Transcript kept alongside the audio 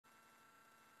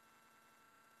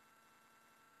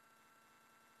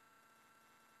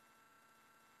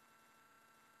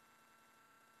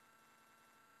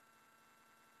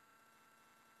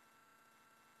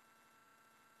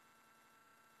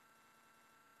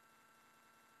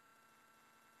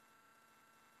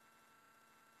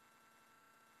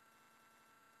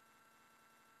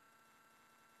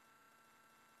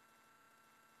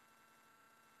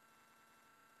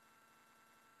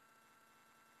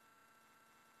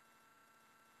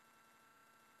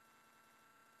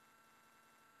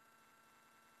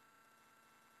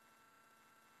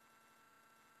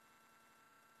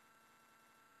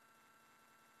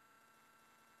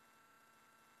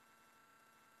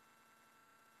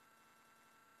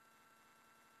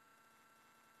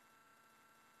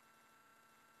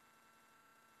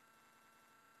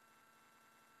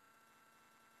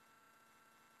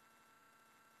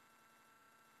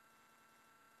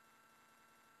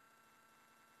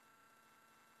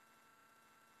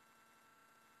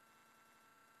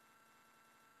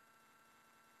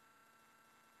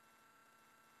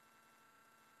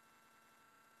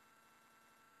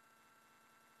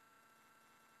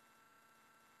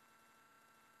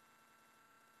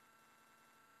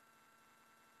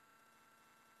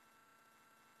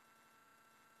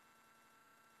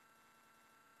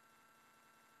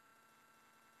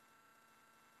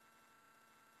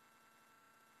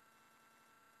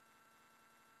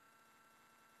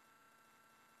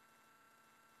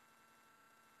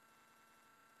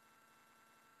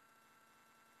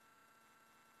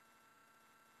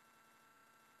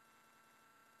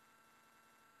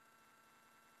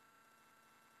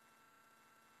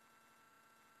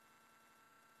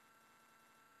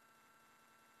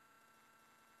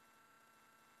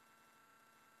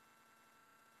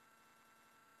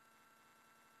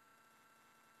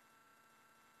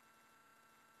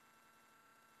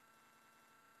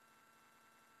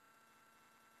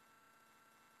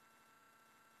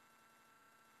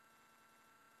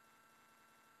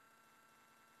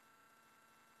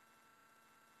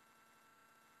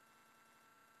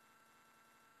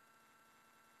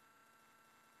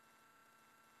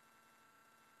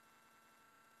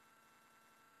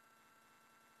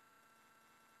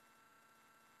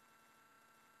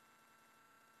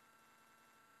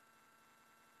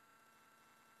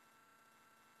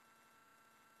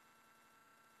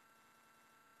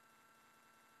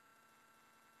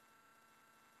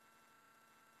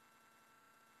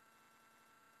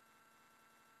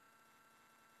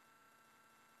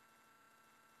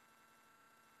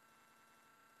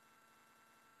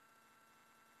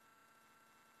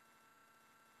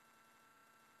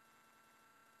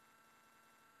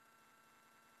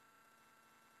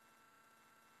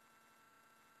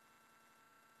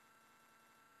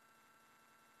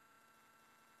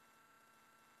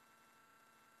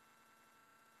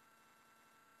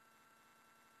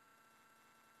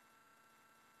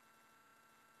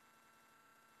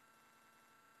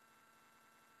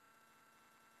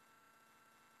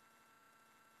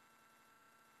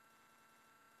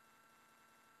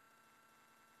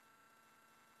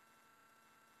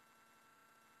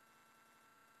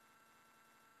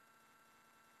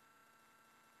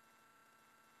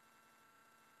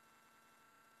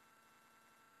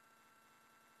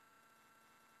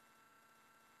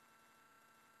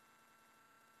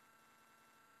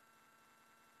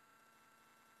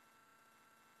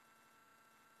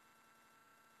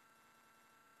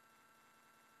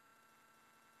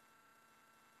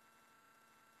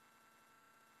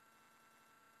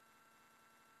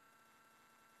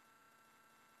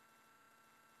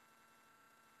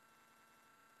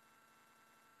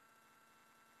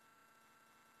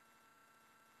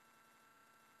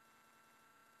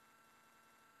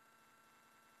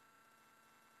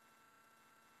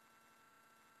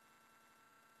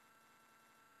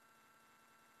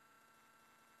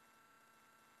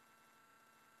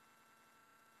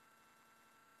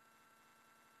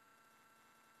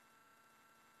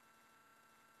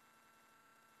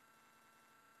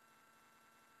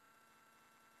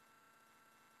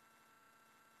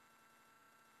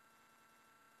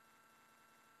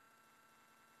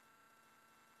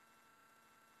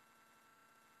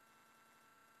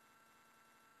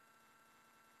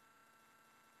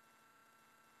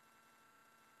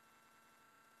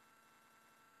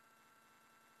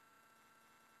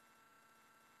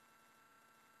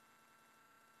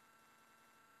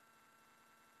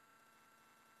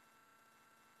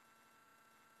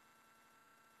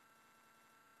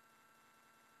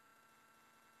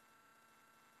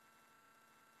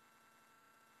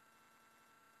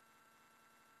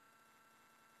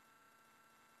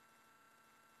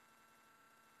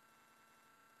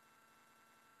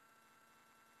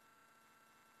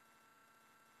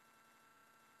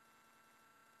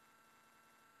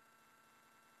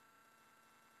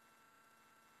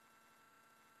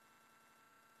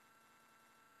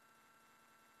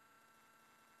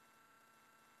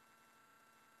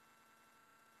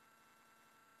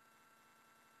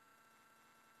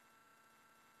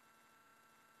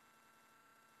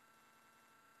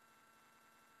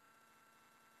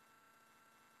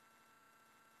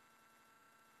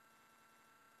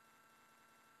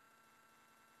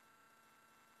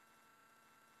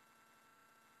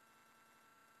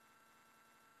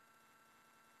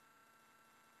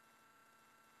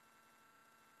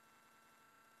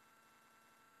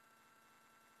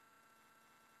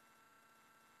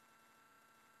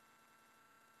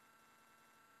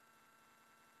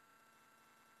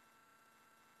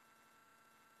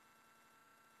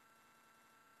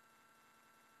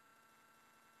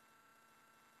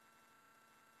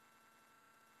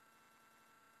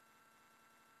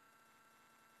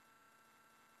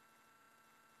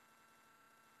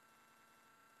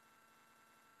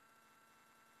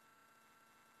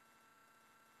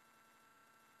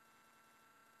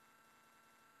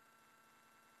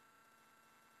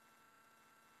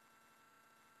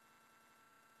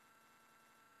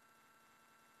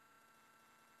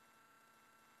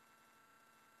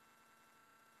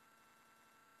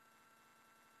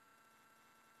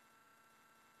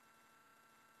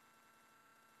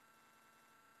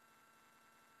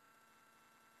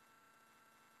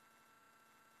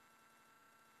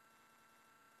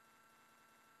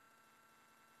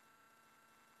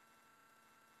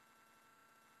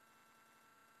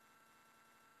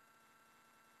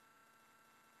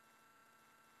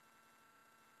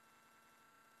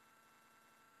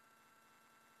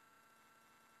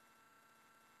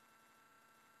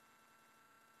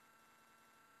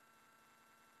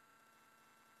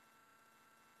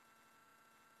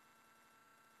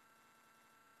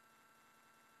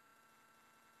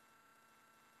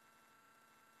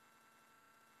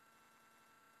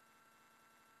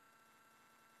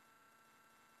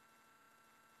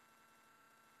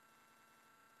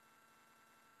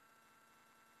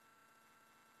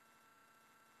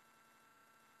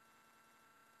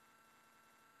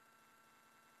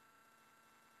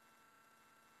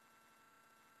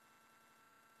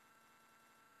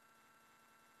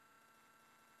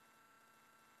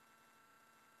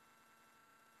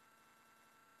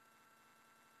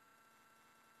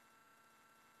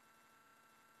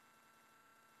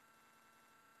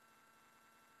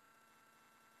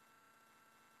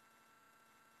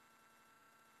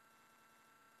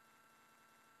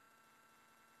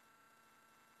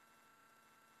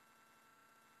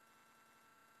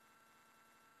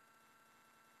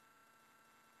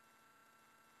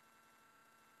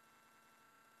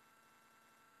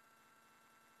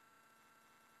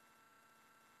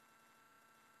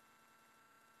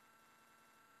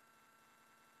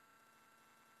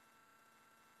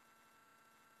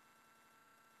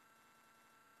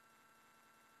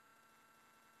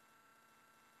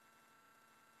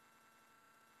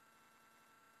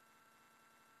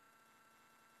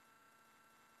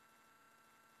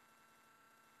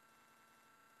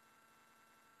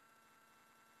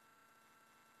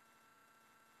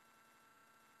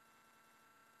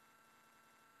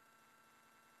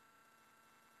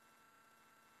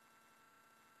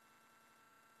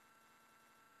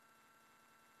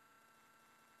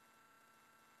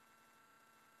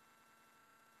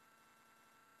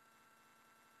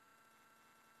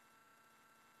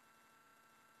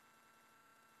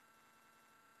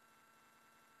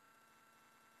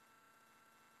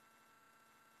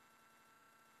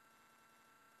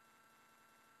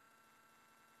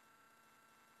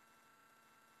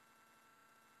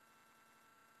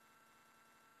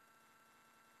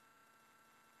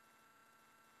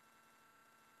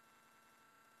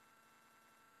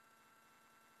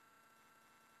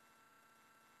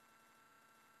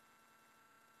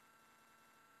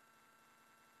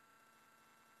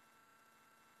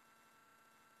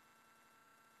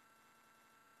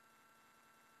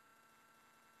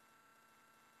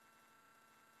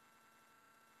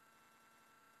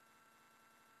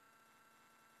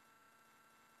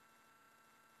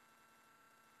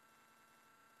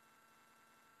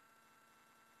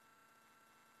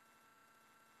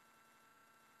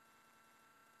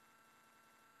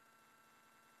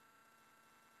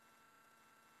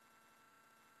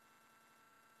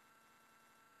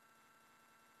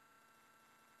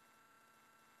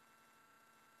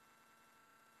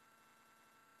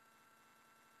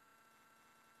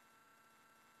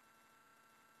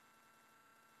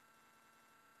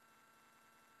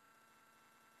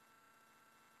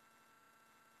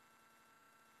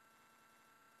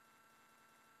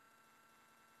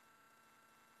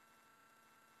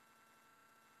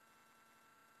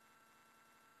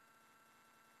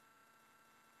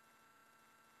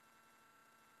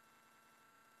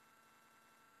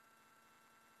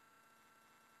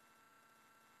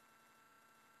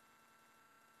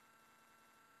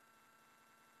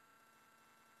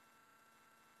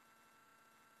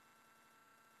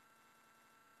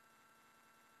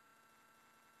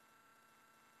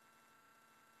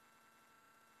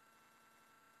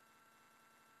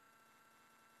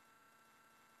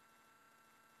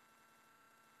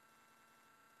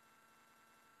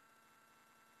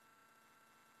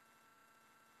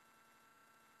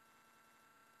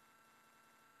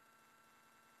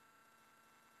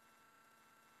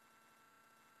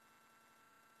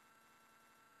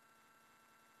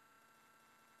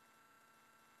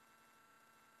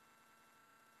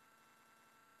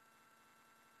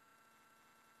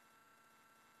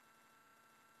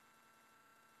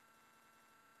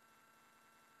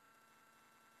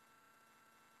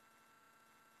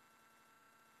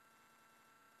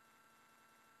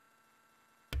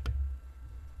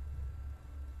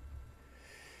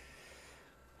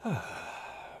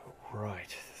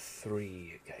Right,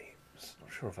 3 games.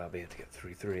 Not sure if I'll be able to get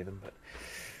through 3 of them, but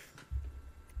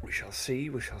we shall see.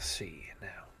 We shall see.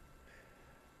 Now,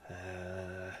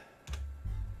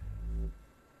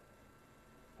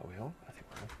 are we on? I think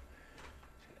we're on.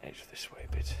 Edge this way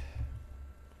a bit.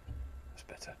 That's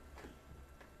better.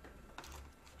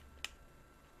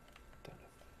 Don't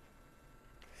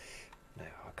know. No,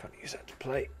 I can't use that to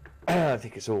play. I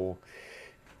think it's all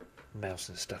mouse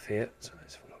and stuff here. So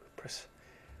let's have a look. Press.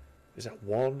 Is that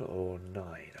 1 or 9?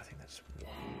 I think that's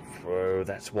 1. Oh,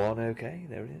 that's 1. Okay,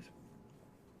 there it is.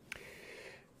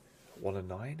 1 and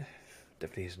 9.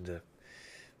 Definitely isn't an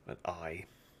I.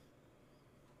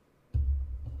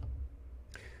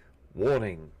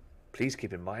 Warning. Please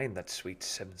keep in mind that Suite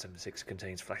 776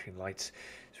 contains flashing lights.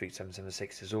 Suite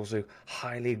 776 is also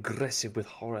highly aggressive with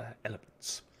horror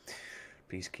elements.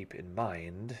 Please keep this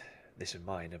in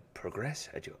mind and progress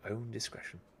at your own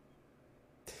discretion.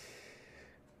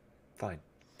 Fine.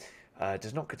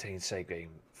 Does not contain save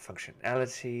game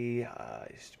functionality.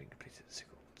 Is to be completed at a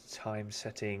single time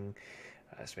setting.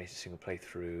 Estimated single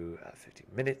playthrough 15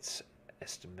 minutes.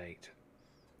 Estimate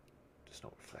does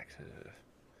not reflect.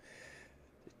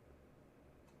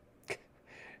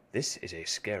 This is a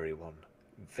scary one.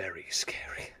 Very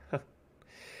scary. Oh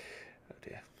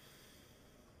dear.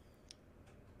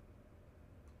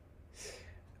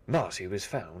 Marcy was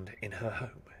found in her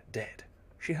home, dead.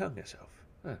 She hung herself.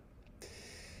 Oh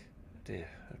dear,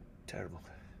 terrible.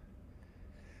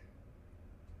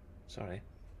 Sorry.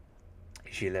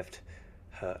 She left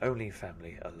her only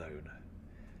family alone.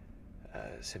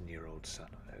 7-year-old son.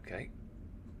 Okay.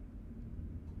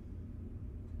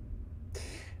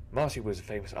 Marcy was a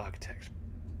famous architect,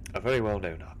 a very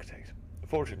well-known architect.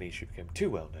 Unfortunately, she became too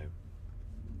well-known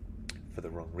for the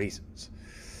wrong reasons.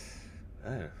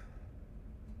 Oh.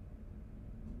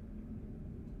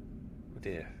 Oh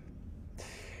dear. It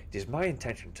is my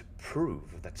intention to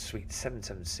prove that Suite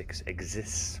 776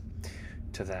 exists.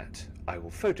 To that, I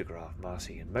will photograph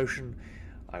Marcy in motion.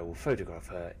 I will photograph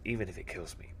her even if it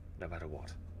kills me, no matter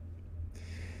what.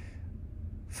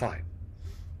 Fine.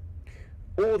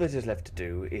 All that is left to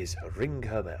do is ring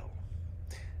her bell.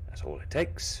 That's all it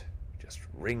takes. Just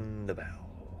ring the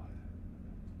bell.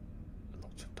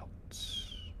 Lots of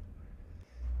dots.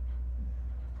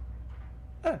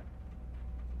 Oh.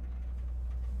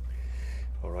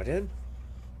 Alright then.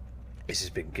 This has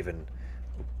been given.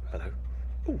 Oh, hello.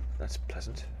 Oh, that's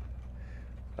pleasant.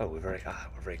 Oh, we're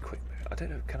very quick. I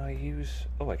don't know. Can I use?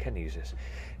 Oh, I can use this.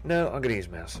 No, I'm going to use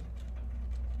mouse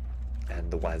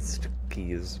and the WASD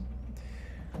keys.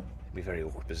 It'll be very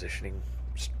awkward positioning.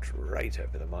 Straight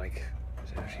over the mic.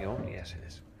 Is it actually on? Yes, it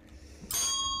is.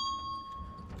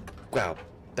 Wow,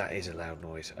 that is a loud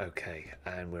noise. Okay,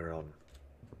 and we're on.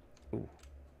 Ooh.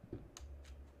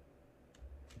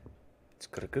 It's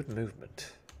got a good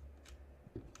movement.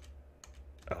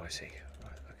 Oh, I see.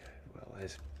 Right, okay. Well,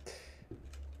 there's.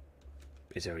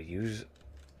 Is there a use?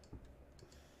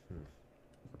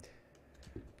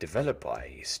 Developed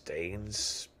by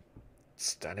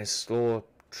Stanislaw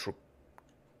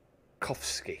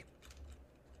Trukowski.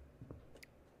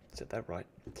 Is that right?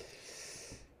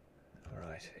 All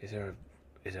right. Is there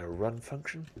a run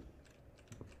function?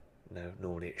 No.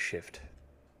 Normally it's shift.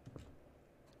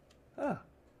 Ah.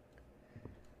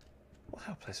 Well,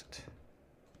 how pleasant.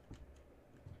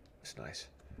 That's nice.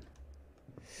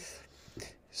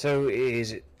 So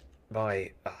is it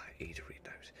my E to read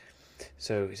note?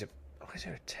 So is it? Oh, is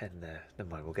there a 10 there? Never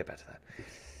mind. We'll get back to that.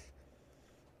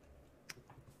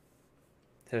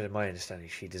 So, in my understanding,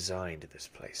 she designed this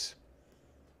place.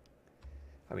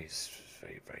 I mean, it's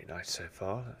very, very nice so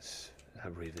far. Let's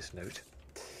have a read this note.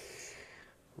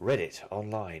 Reddit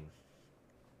online.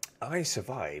 I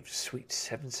survived Suite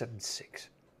 776.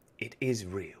 It is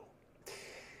real.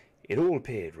 It all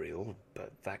appeared real,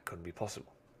 but that couldn't be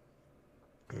possible.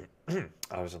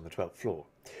 I was on the 12th floor.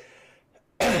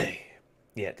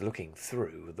 Yet looking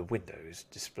through the windows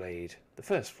displayed the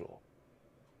first floor.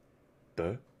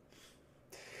 Duh.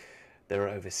 There are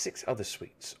over 6 other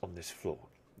suites on this floor,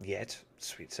 yet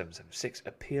Suite 776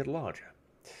 appeared larger,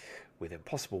 with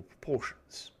impossible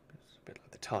proportions. It's a bit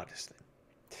like the TARDIS thing.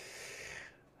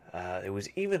 There was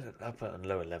even an upper and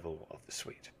lower level of the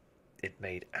suite. It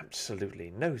made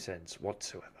absolutely no sense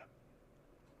whatsoever.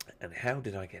 And how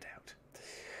did I get out?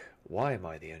 Why am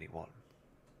I the only one?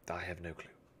 I have no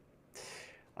clue.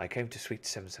 I came to Suite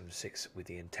 776 with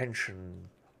the intention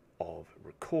of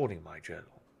recording my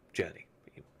journey.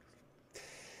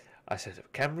 I set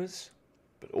up cameras,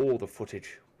 but all the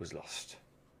footage was lost.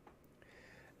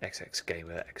 XX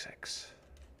Gamer XX.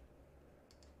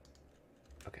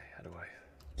 Okay, how do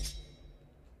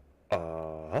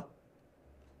I?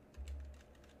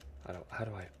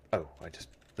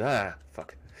 Ah,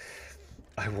 fuck.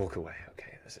 I walk away.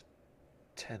 Okay, there's a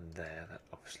 10 there. That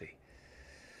obviously...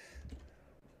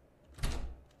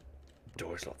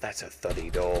 Door is locked. That's a thuddy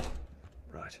door.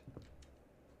 Right.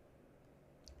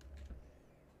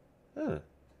 Oh.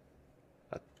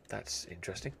 That's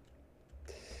interesting.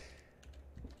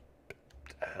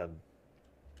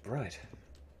 Right.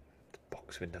 The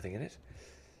box with nothing in it.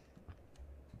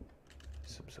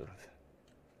 Some sort of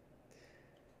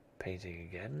painting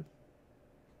again.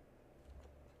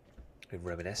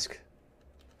 Romanesque.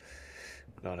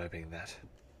 Not opening that.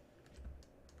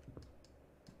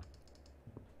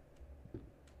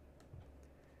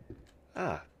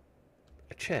 Ah,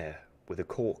 a chair with a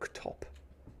cork top.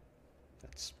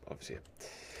 That's obviously a...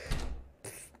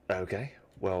 Okay,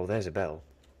 well, there's a bell.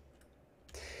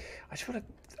 I just want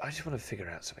to figure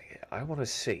out something here. I want to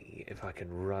see if I can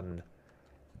run...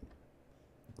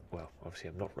 Well, obviously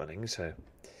I'm not running, so...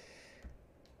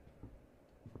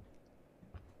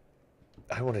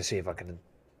 I want to see if I can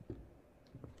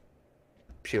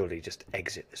purely just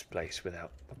exit this place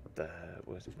without the...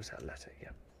 Was that letter?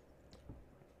 Yeah.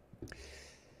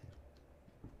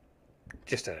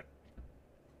 Just a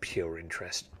pure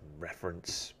interest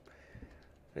reference.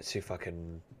 Let's see if I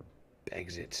can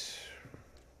exit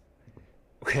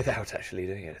without actually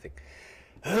doing anything.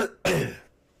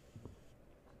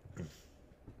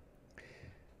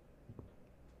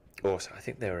 Also, I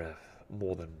think there are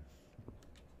more than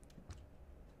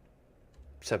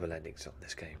several endings on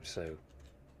this game, so...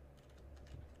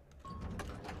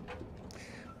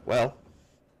 Well...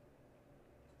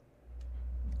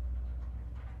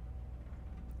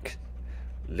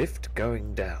 Lift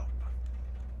going down.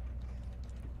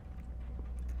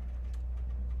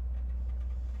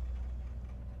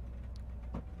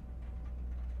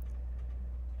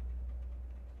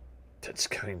 It's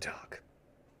going dark.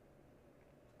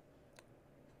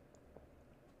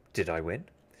 Did I win?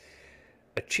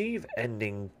 Achieve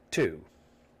ending 2.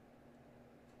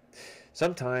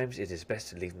 Sometimes it is best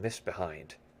to leave myths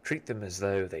behind. Treat them as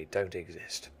though they don't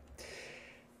exist.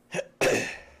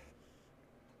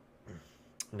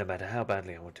 No matter how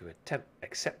badly I want to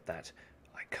accept that,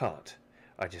 I can't.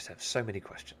 I just have so many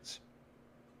questions.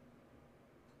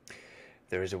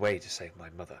 There is a way to save my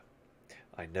mother.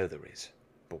 I know there is.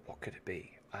 But what could it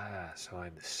be? Ah, so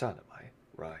I'm the son, am I?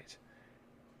 Right.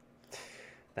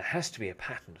 There has to be a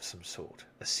pattern of some sort,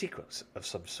 a sequence of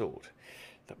some sort,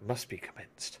 that must be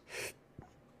commenced.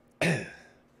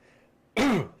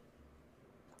 But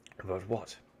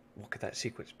what? What could that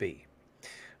sequence be?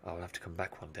 I'll have to come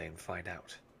back one day and find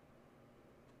out.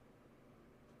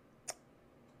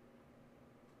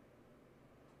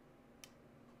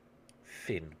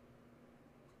 Finn.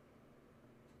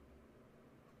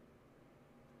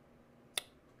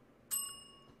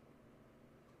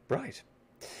 Right.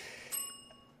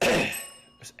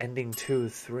 It's ending 2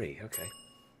 of 3. Okay.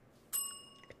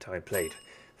 Time played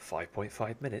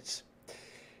 5.5 minutes.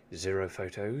 0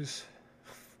 photos.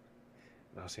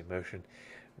 Mouse in motion.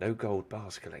 No gold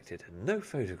bars collected and no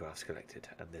photographs collected.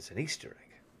 And there's an Easter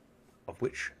egg, of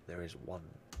which there is 1.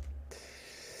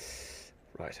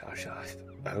 Right, I shall...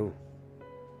 Oh.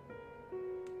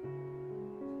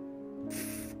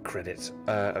 Credits.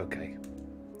 Okay.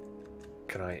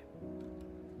 Can I...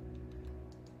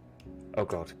 Oh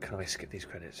god, can I skip these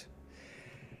credits?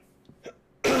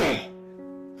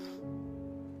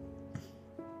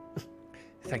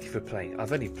 Thank you for playing.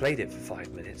 I've only played it for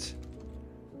 5 minutes.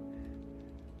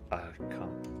 I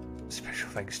can't. Special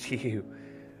thanks to you.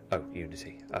 Oh,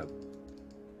 Unity. Oh.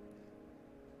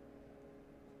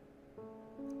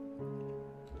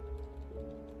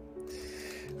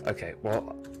 Okay,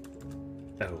 well...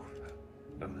 Oh.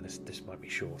 Oh, this might be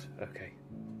short. Okay.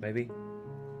 Maybe?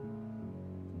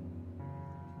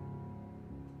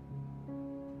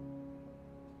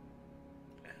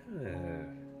 It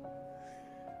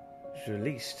was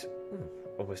released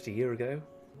almost a year ago.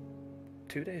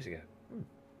 2 days ago.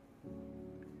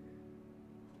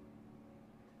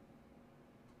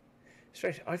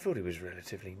 Strange, I thought it was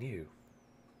relatively new.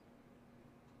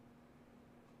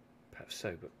 Perhaps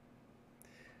so, but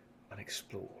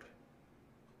unexplored.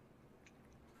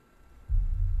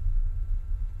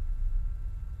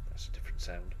 That's a different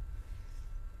sound.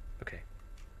 Okay.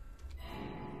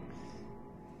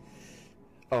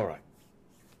 Alright.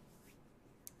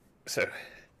 So,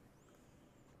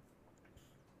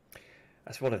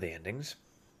 that's one of the endings,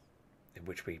 in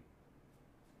which we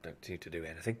don't need to do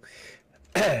anything,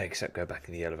 except go back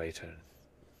in the elevator and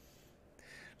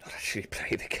not actually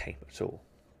play the game at all.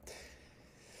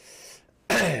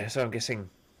 So I'm guessing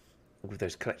with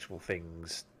those collectible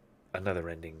things, another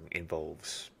ending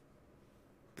involves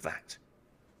that.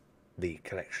 the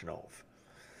collection of.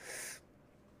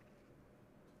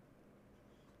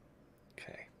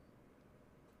 Okay.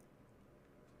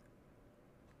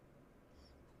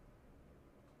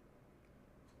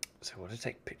 So I want to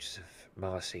take pictures of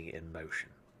Marcy in motion.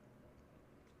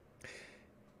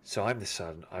 So I'm the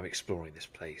son, I'm exploring this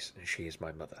place, and she is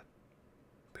my mother,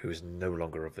 who is no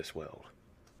longer of this world.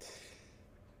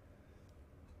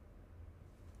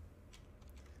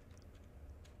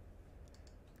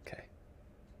 Okay.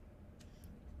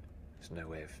 There's no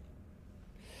way of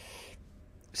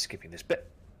skipping this bit.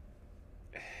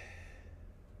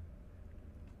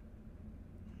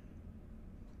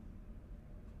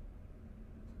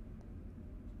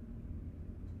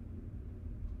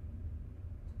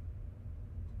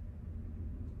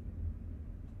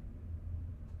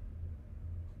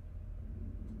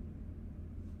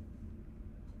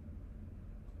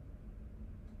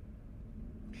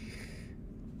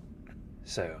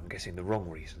 So I'm guessing the wrong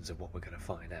reasons of what we're going to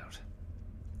find out.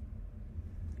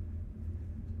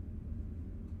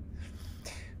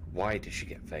 Why did she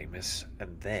get famous?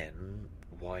 And then,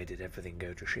 why did everything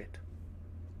go to shit?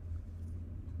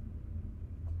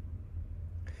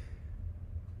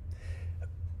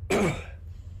 So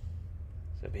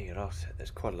being an architect,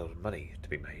 there's quite a lot of money to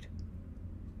be made.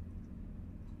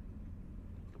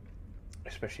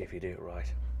 Especially if you do it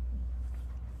right.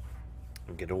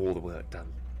 And get all the work done.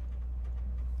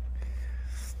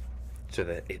 So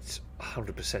that it's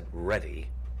 100% ready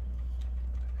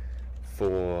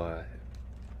for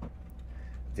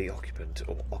the occupant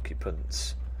or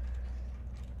occupants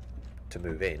to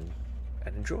move in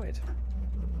and enjoy it,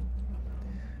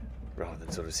 rather than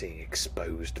sort of seeing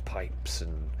exposed pipes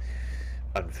and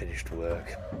unfinished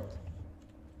work.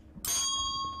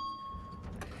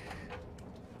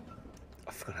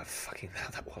 I forgot how fucking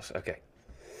loud that was. Okay,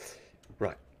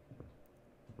 right.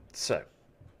 So,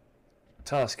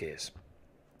 task is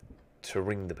to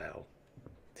ring the bell.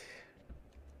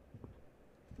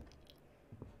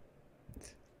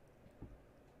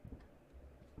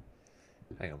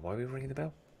 Hang on, why are we ringing the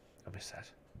bell? I missed that.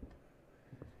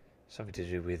 Something to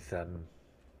do with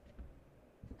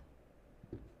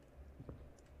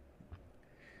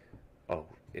oh,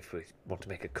 if we want to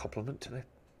make a compliment to the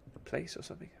place or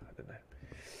something? I don't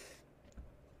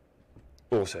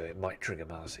know. Also, it might trigger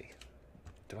Marcy.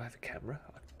 Do I have a camera?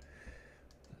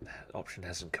 That option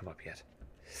hasn't come up yet.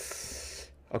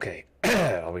 Okay,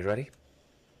 are we ready?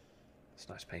 It's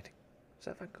a nice painting. Is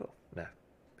that Van Gogh? No,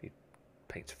 he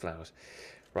paints flowers.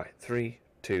 Right, 3,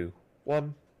 2,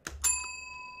 1.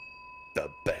 The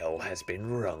bell has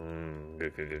been rung.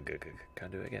 Can I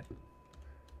do it again?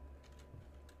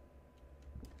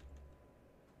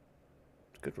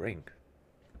 It's a good ring.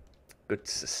 Good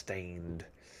sustained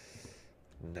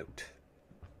note.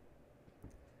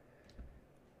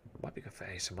 Might be good for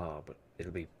ASMR, but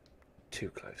it'll be too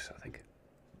close, I think.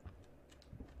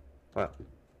 Well,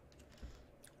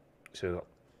 so we've got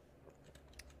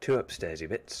 2 upstairsy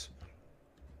bits.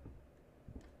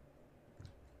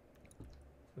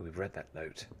 We've read that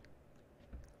note.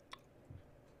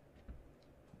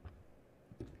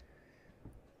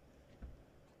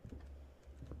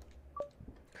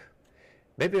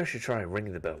 Maybe I should try and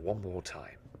ring the bell one more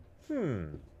time.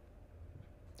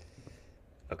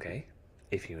 Okay,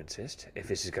 if you insist. If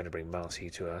this is going to bring Marcy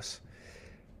to us.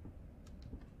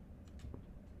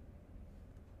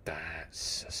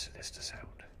 That's a sinister sound.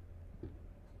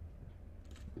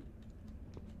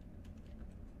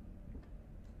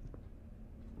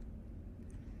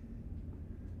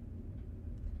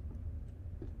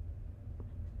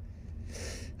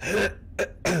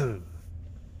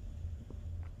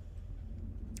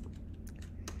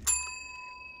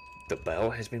 The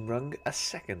bell has been rung a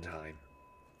second time.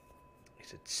 He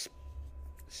said,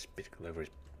 spit all over his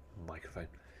microphone.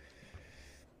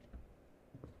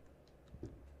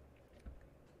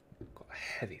 Got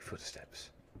heavy footsteps.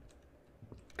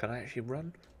 Can I actually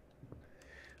run?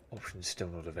 Option's still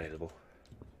not available.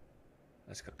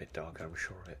 That's got a bit darker, I'm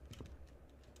sure of it.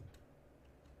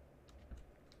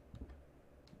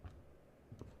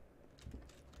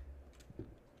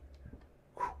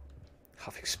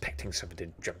 Half expecting somebody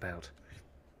to jump out.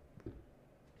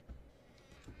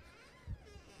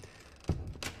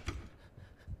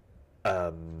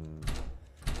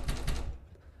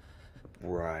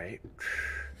 Right.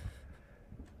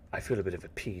 I feel a bit of a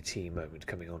PT moment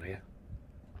coming on here.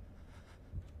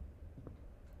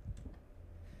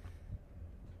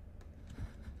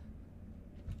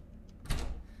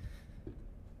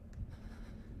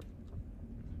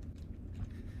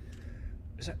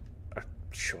 Is that... I'm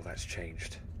sure that's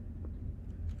changed.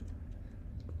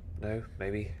 No?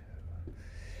 Maybe?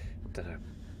 Don't know.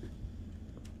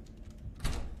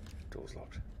 door's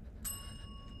locked.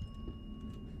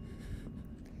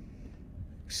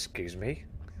 Excuse me?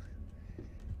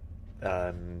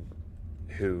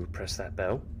 Who pressed that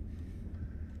bell?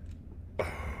 Oh,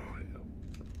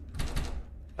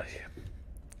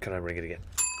 can I ring it again?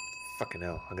 Fucking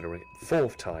hell, I'm gonna ring it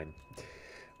 4th time.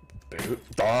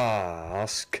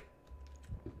 Ask.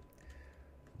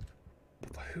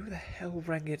 Who the hell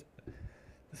rang it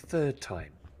the 3rd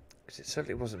time? Because it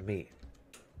certainly wasn't me.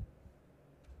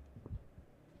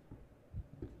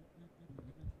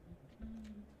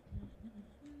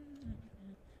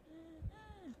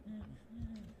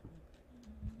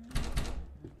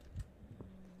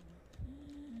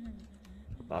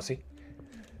 Marcy?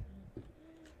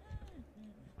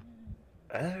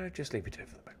 Just leave it here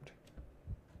for the moment.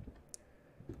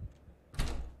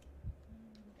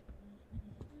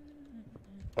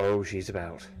 Oh, she's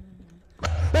about.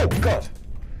 Oh, God!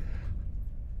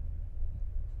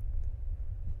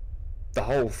 The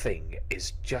whole thing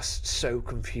is just so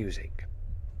confusing.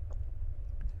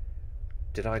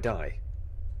 Did I die?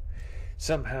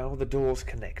 Somehow the doors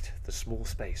connect, the small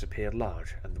space appeared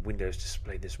large, and the windows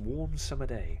display this warm summer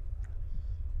day.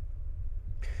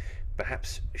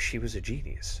 Perhaps she was a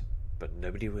genius, but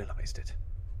nobody realized it.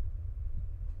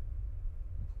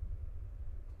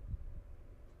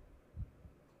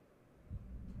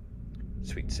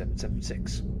 Suite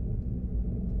 776.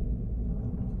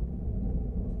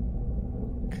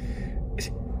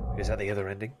 Is that the other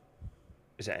ending?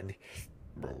 Is that ending?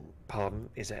 Pardon,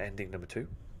 is that ending number 2?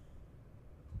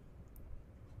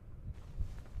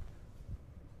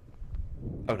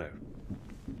 Oh no,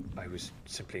 I was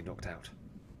simply knocked out.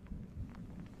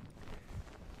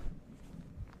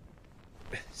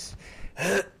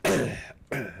 I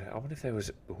wonder if there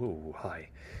was... Ooh, hi.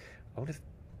 I wonder if...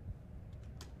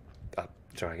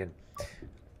 try again.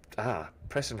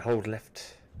 Press and hold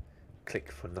left click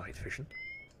for night vision.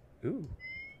 Ooh.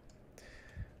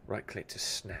 Right click to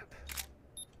snap.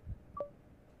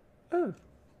 Oh.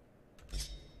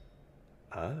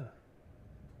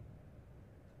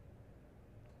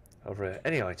 Over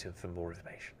any item for more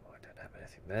information. Oh, I don't have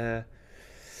anything there.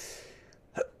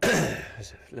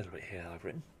 There's a little bit here I've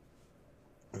written.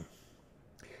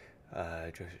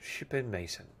 Joseph Shippen, May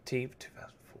 17th,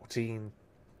 2014.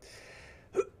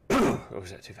 Or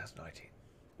was that 2019?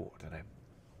 Oh, I don't know.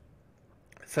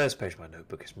 The first page of my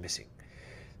notebook is missing.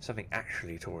 Something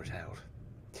actually tore it out.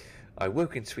 I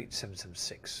woke in Suite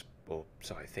 776, or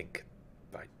so I think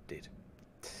I did.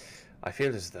 I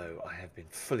feel as though I have been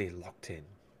fully locked in.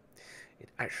 It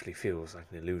actually feels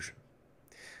like an illusion,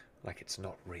 like it's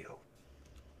not real.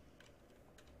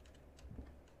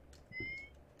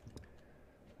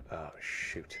 Oh,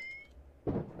 shoot.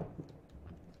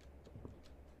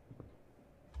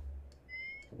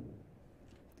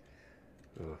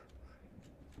 Ugh.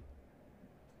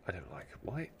 I don't like...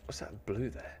 Why? What's that blue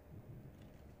there?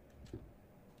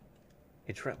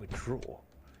 Interact with drawer.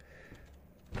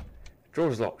 Drawer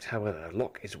is locked, however,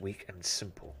 lock is weak and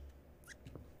simple.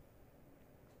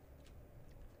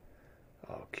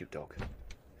 Oh, cute dog.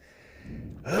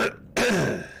 Hello,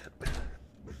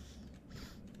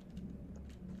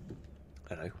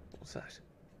 what's that?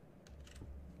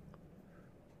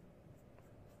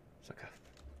 It's like a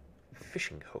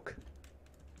fishing hook.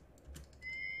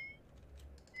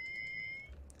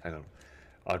 Hang on,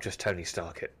 I'll just Tony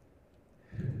Stark it.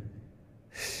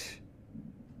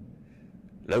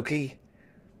 Loki,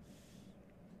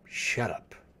 shut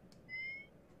up.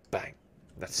 Bang.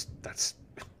 That's...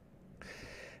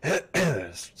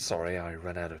 Sorry, I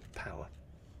ran out of power.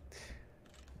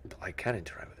 But I can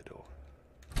interact with the door.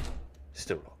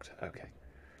 Still locked. Okay.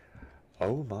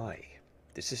 Oh my.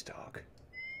 This is dark.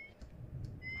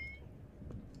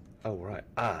 Oh, right.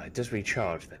 It does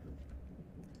recharge then.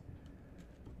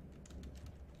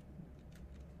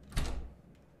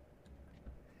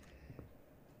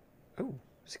 Oh,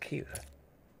 there's a key there.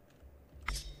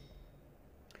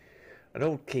 An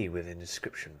old key with an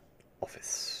inscription.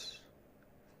 Office.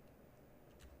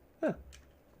 Oh.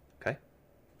 Okay.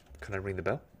 Can I ring the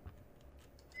bell?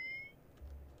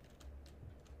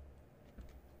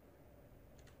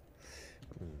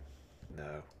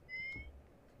 No.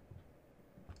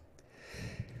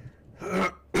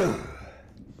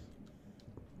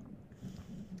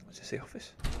 Is this the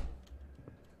office?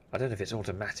 I don't know if it's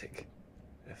automatic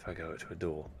if I go to a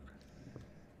door.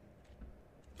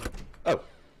 Oh!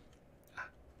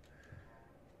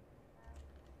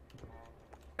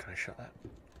 Can I shut that?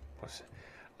 What's it?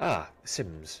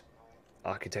 Sims.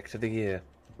 Architect of the Year.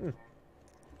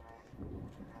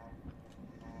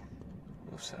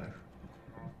 Also,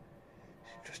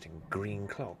 interesting green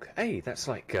clock. Hey, that's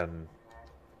like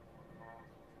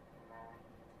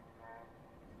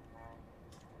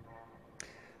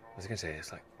was going to say,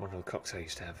 it's like one of the clocks I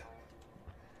used to have.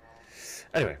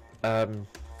 Anyway,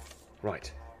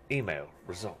 right. Email,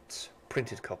 results,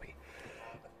 printed copy.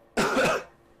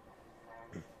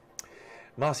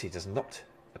 Marcy does not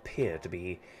appear to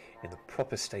be in the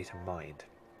proper state of mind.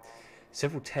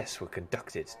 Several tests were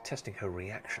conducted testing her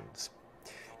reactions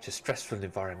to stressful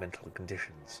environmental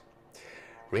conditions.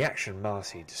 Reaction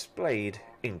Marcy displayed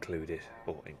include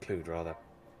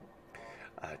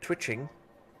twitching,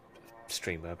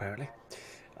 streamer apparently,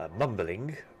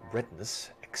 mumbling, redness,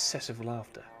 excessive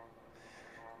laughter.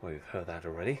 We've heard that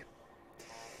already.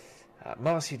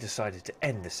 Marcy decided to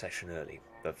end the session early,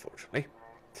 unfortunately.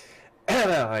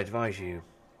 I advise you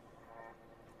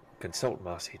consult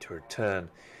Marcy to return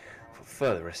for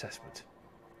further assessment.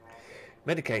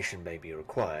 Medication may be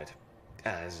required,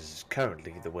 as is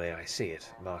currently the way I see it.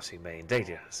 Marcy may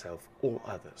endanger herself or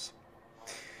others.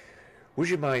 Would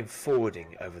you mind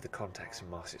forwarding over the contacts of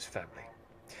Marcy's family?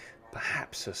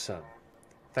 Perhaps her son.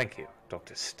 Thank you,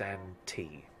 Dr. Stan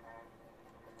T.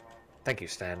 Thank you,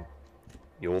 Stan.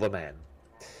 You're the man.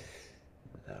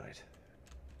 Alright.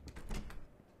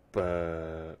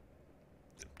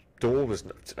 Door was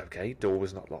not... Okay, door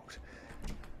was not locked.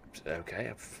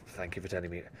 Okay, thank you for telling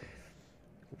me.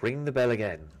 Ring the bell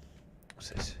again. What's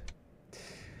this?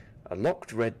 A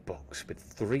locked red box with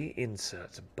 3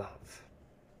 inserts above.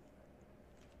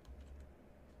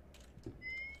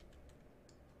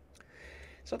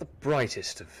 It's not the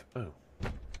brightest of... Oh,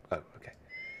 okay.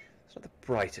 It's not the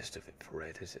brightest of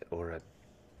infrared, is it? Or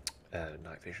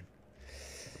night vision.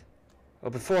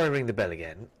 Well, before I ring the bell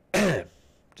again,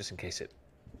 just in case it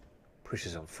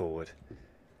pushes on forward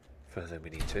further than we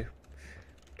need to.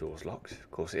 Door's locked,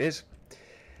 of course it is.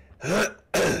 So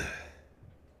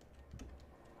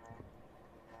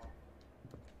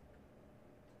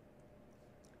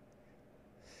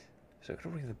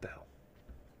can I ring the bell?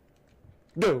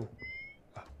 No!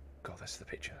 Oh, God, that's the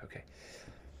picture, okay.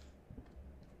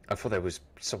 I thought there was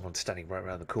someone standing right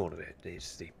around the corner of it.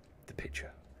 It's the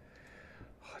picture.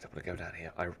 Oh, I don't want to go down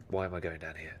here. Why am I going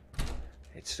down here?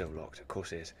 It's still locked. Of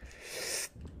course it is.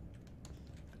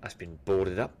 That's been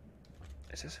boarded up.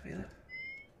 Is there something there?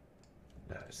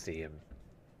 No, it's the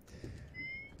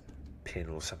pin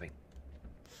or something.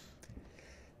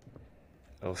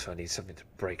 Also, I need something to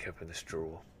break open this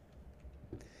drawer.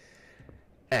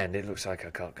 And it looks like I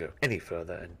can't go any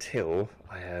further until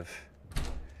I have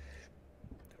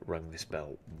rung this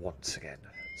bell once again.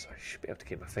 So I should be able to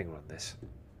keep my finger on this.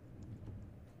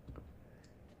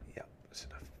 Yeah, that's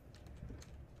enough.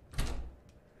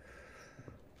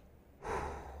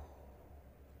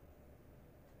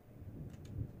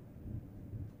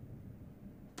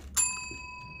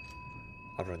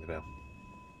 I've rung the bell.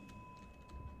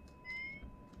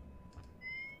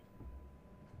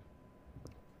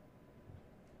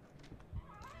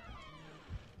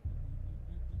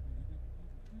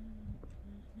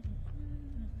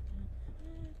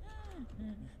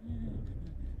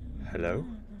 Hello?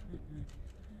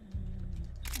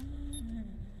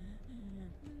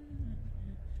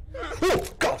 Oh,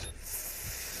 God!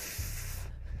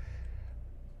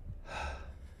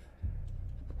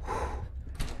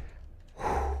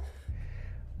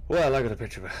 Well, I got a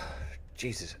picture of...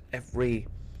 Jesus, every...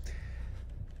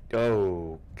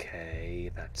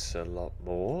 Okay, that's a lot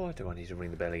more. Do I need to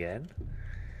ring the bell again?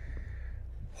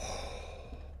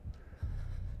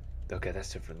 Okay,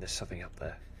 that's different. There's something up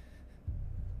there.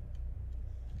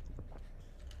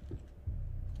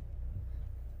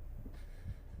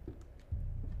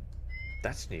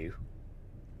 That's new.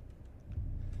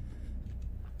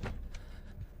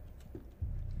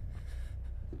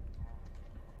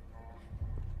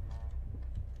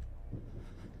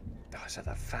 Oh, is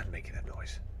that fan making that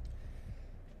noise?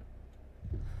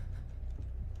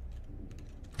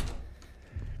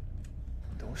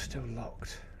 Door's still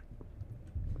locked.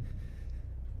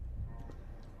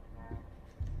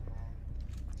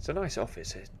 It's a nice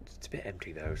office. It's a bit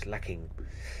empty though. It's lacking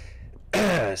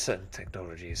certain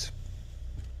technologies.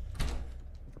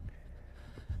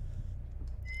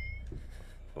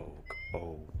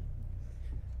 Oh.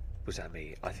 Was that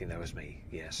me? I think that was me,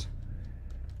 yes.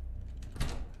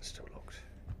 Still locked.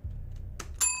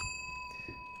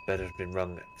 Bell has been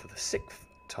rung for the 6th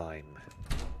time.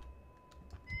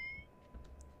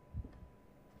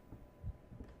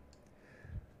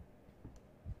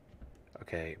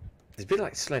 Okay. It's a bit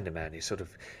like Slender Man. He's sort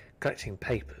of collecting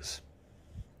papers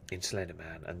in Slender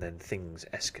Man and then things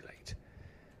escalate.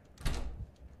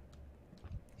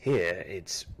 Here,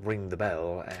 it's ring the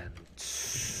bell and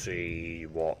see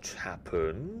what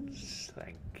happens.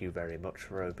 Thank you very much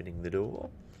for opening the door.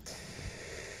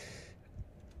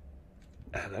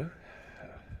 Hello?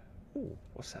 Ooh,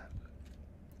 what's that?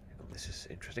 Oh, this is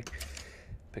interesting.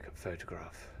 Pick up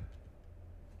photograph.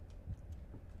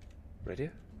 Radio?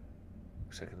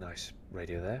 Looks like a nice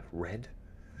radio there. Red.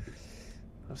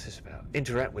 What's this about?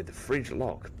 Interact with the fridge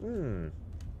lock. Hmm.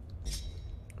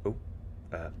 Oh.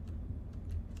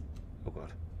 Oh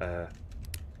god.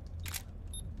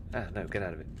 No, get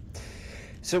out of it.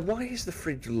 So why is the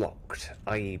fridge locked,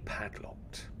 i.e.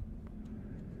 padlocked?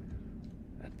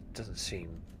 That doesn't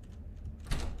seem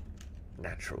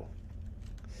natural.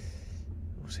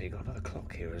 Also, you got another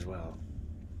clock here as well.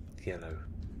 Yellow.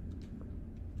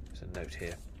 There's a note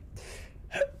here.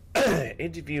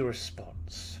 Interview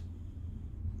response.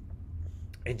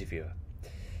 Interviewer.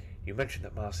 You mentioned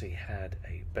that Marcy had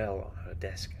a bell on her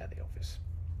desk at the office.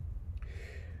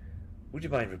 Would you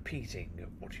mind repeating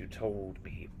what you told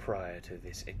me prior to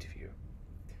this interview?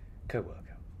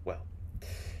 Co-worker. Well,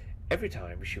 every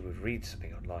time she would read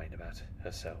something online about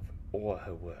herself or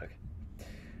her work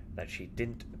that she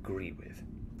didn't agree with,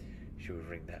 she would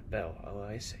ring that bell. Oh,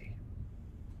 I see.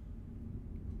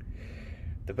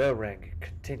 The bell rang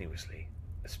continuously,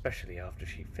 especially after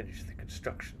she finished the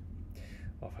construction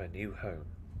of her new home,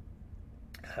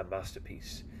 her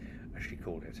masterpiece, as she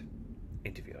called it.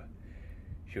 Interviewer.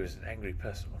 She was an angry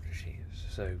person, wasn't she?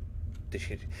 So, did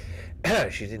she?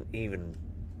 She didn't even,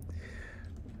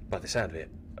 by the sound of it,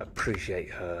 appreciate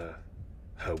her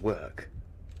work.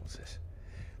 What's this?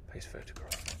 Paste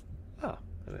photograph. Ah,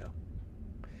 there we are.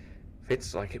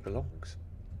 Fits like it belongs.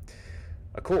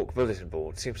 A cork bulletin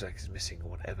board seems like it's missing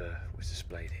whatever was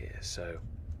displayed here. So,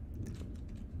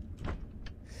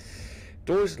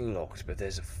 door is locked, but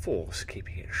there's a force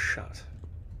keeping it shut.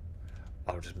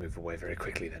 I'll just move away very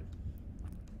quickly then.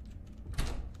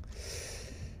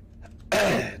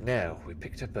 Now we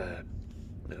picked up a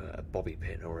bobby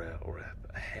pin or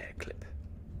a hair clip.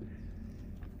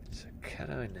 So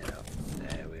can I now?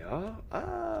 There we are.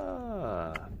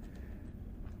 Ah.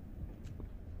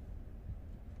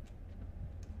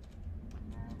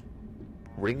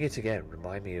 Ring it again.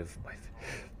 Remind me of my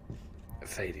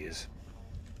failures.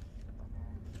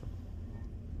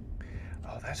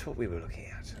 Oh, that's what we were looking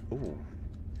at. Ooh,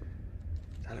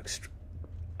 that looks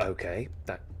okay.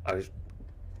 That I was.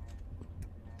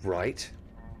 Right.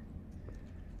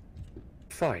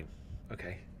 Fine.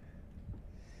 Okay.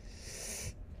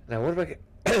 Now what do I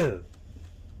get?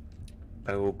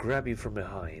 I will grab you from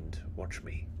behind. Watch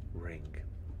me. Ring.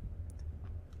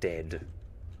 Dead.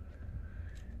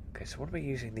 Okay, so what am I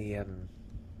using the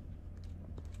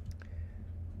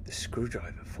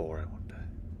screwdriver for, I wonder?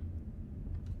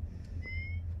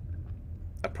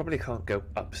 I probably can't go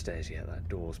upstairs yet. That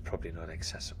door's probably not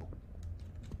accessible.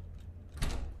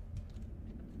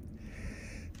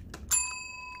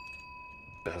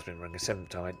 Bell's been rung a 7th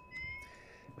time.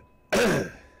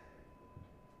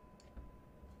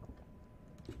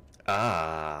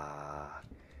 Ah,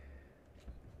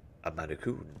 a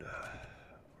mannequin.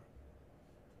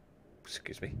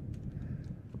 Excuse me.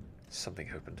 Something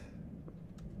opened.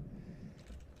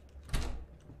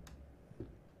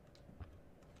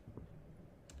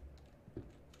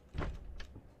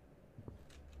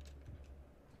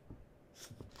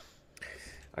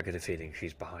 I get a feeling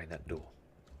she's behind that door.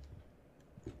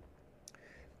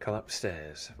 Come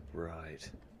upstairs. Right.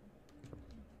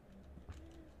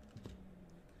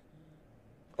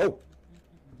 Oh!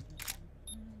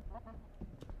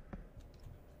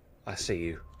 I see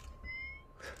you.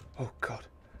 Oh, God.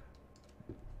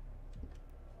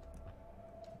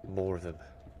 More of them.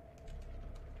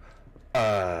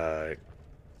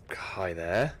 Hi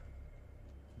there.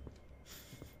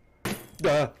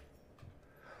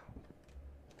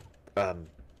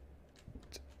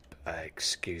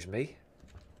 Excuse me?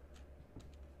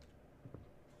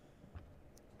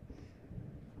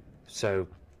 So,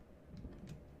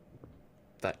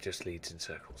 that just leads in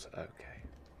circles. Okay.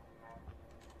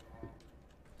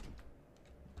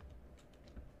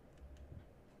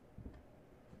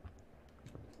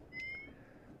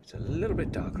 It's a little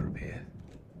bit darker up here.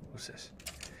 What's this?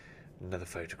 Another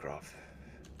photograph.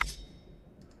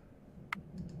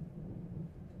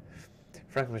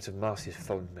 Fragment of Marcy's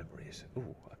fond memories.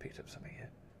 Ooh, I picked up something here.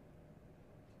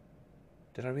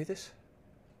 Did I read this?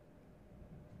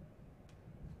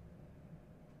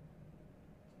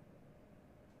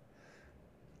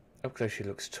 Up close she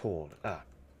looks torn. Ah.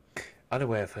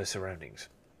 Unaware of her surroundings.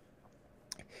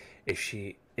 Is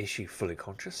she fully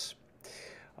conscious?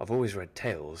 I've always read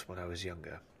tales when I was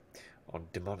younger on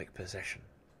demonic possession.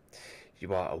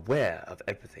 You are aware of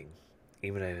everything,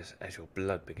 even as your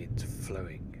blood begins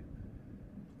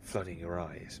flooding your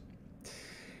eyes.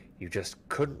 You just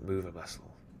couldn't move a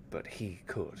muscle, but he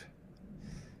could.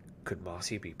 Could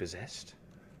Marcy be possessed?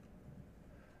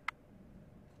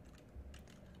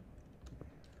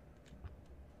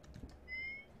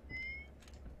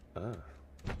 Oh.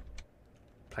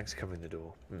 Planks covering the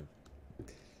door.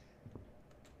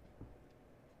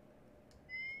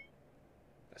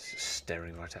 That's just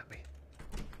staring right at me.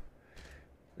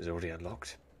 It's already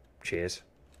unlocked. Cheers.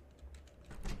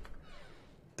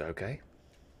 Okay.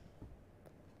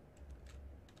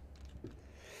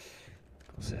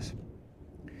 What's this?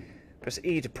 Press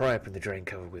E to pry open the drain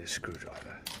cover with a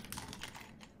screwdriver.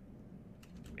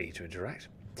 E to interact.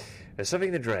 There's something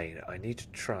in the drain. I need to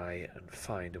try and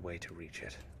find a way to reach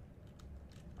it.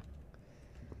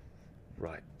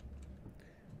 Right.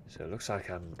 So it looks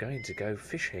like I'm going to go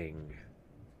fishing.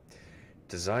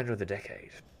 Designer of the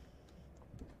decade.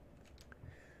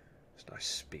 There's a nice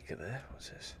speaker there. What's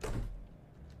this?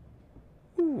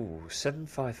 Ooh,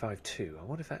 7552. I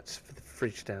wonder if that's for the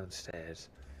fridge downstairs.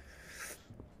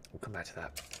 We'll come back to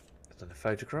that. There's another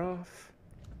photograph.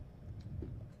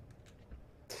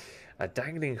 A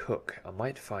dangling hook. I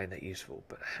might find that useful,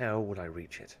 but how would I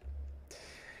reach it?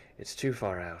 It's too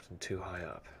far out and too high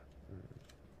up.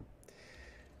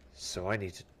 So I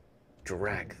need to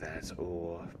drag that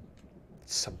or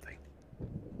something.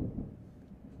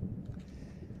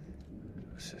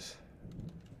 What's this?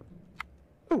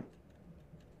 Oh!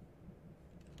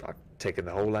 I've taken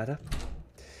the whole ladder.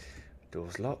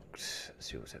 Door's locked. Let's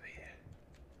see what's over here.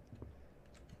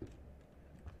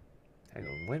 Hang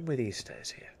on, when were these stairs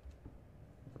here?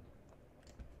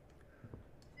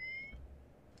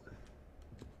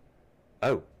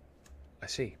 Oh, I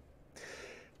see.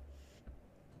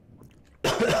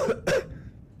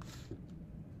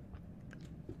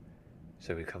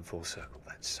 So we come full circle.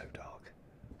 That's so dark.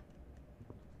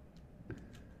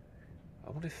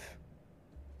 I wonder if...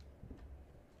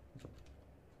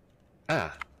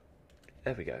 Ah!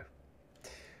 There we go.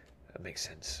 That makes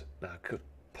sense. Now I could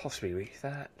possibly reach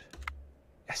that.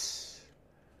 Yes!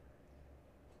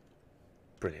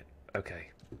 Brilliant.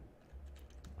 Okay.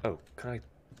 Oh, can I...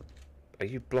 Are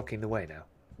you blocking the way now?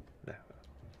 No.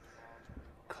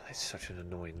 God, that's such an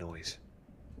annoying noise.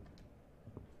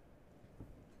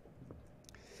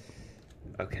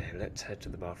 Okay, let's head to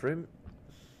the bathroom.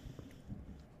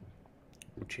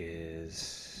 Which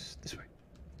is this way.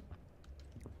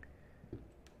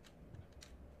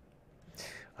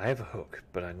 I have a hook,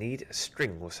 but I need a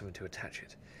string or something to attach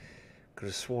it. Could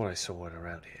have sworn I saw one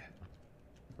around here.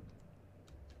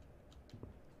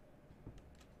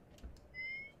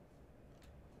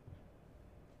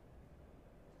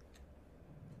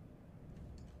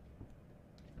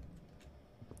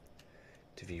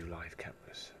 To view live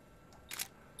cameras.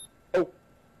 Oh!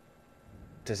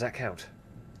 Does that count?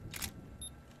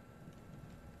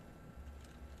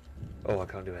 Oh, I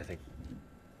can't do anything.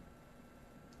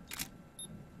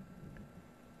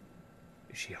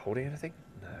 Is she holding anything?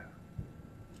 No.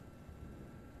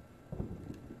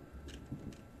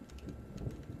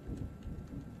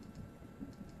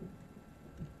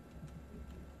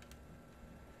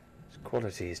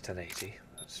 Quality is 1080.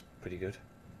 That's pretty good.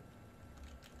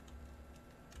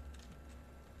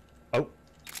 Oh!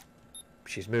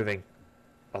 She's moving.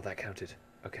 Oh, that counted.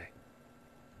 Okay.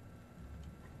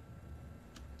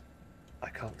 I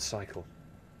can't cycle.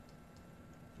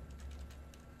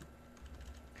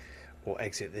 Or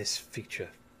exit this feature.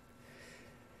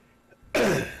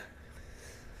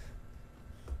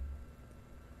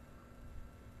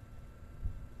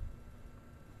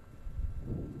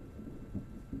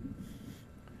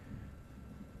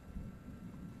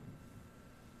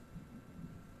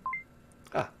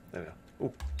 Ah, there we are.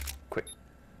 Oh, quick.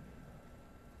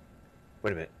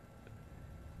 Wait a minute.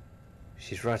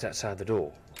 She's right outside the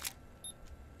door.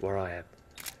 Where I am.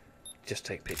 Just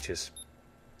take pictures.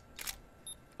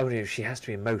 Oh no, she has to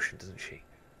be in motion, doesn't she?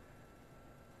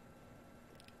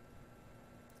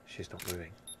 She's not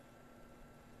moving.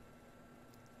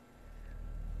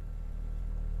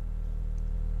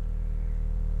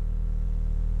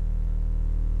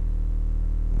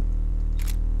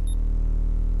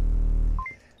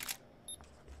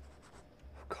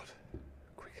 Oh God.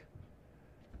 Quick.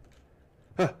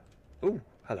 Ah! Ooh,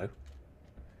 hello.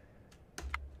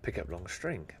 Pick up long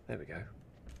string. There we go.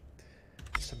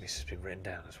 Something's been written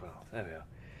down as well. There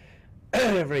we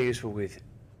are. Very useful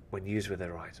when used with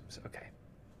their items. Okay.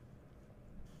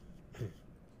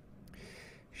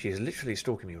 She is literally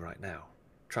stalking me right now,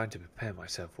 trying to prepare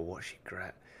myself for when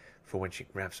she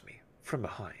grabs me from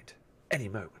behind, any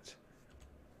moment.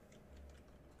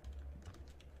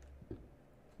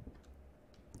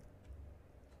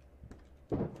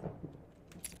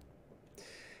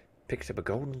 Picked up a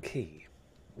golden key.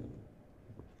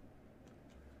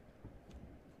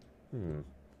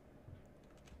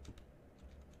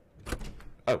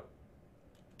 Oh.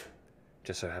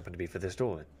 Just so happened to be for this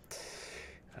door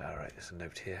then. Alright, there's a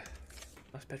note here.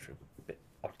 Nice bedroom. A bit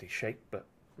oddly shaped, but...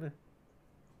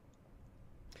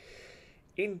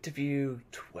 Interview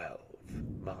 12.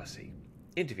 Marcy.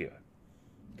 Interviewer.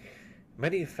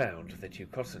 Many have found that you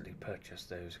constantly purchase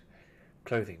those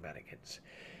clothing mannequins.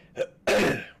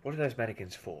 What are those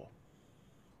mannequins for?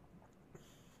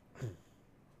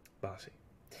 Marcy.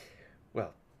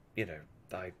 Well, you know,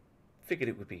 I figured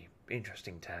it would be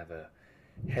interesting to have a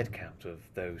head count of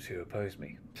those who oppose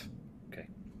me. Okay.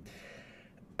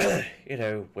 You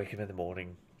know, wake up in the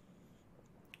morning,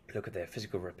 look at their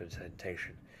physical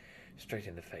representation straight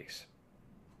in the face.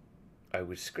 I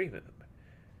would scream at them.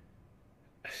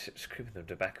 Scream at them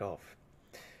to back off.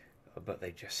 But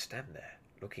they just stand there,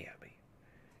 looking at me.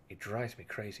 It drives me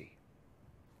crazy.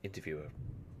 Interviewer.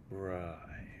 Right.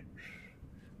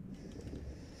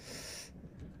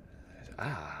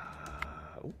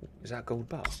 Ooh, is that a gold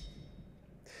bar?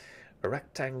 A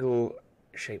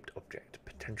rectangle-shaped object,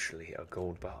 potentially a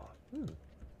gold bar. So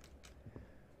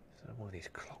one of these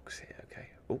clocks here, okay.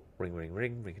 Oh, ring, ring,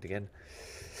 ring, ring it again.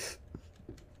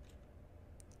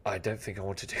 I don't think I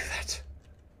want to do that.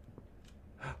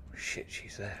 Oh, shit,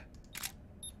 she's there.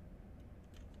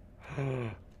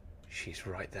 She's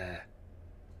right there.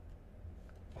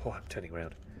 Oh, I'm turning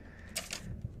around.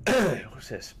 What's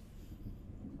this?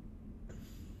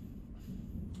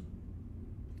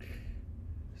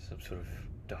 Some sort of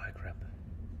diagram.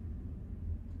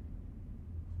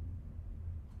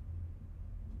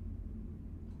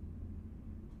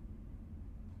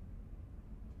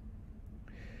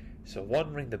 So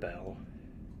 1, ring the bell.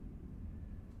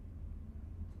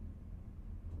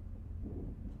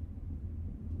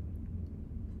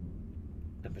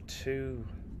 Number 2,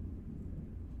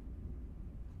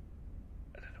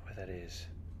 I don't know where that is.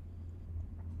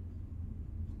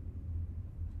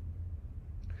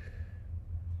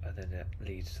 And then that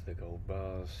leads to the gold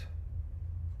bars.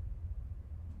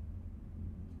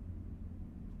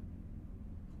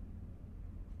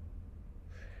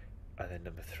 And then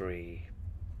number 3,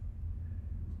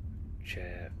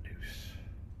 chair noose.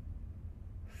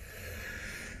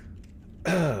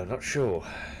 Not sure.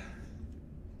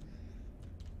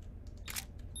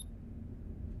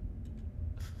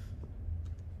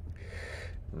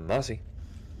 Marcy.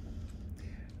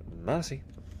 Marcy.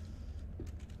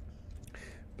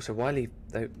 So why leave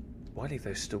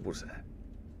those stools there?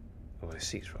 Or those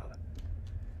seats rather.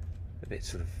 A bit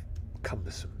sort of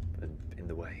cumbersome and in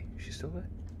the way. Is she still there?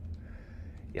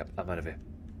 Yep, I'm out of here.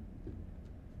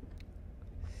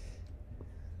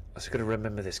 I was going to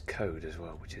remember this code as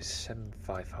well, which is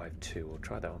 7552. We'll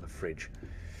try that on the fridge.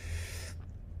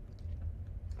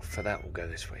 For that, we'll go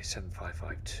this way.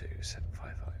 7552.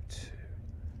 7552.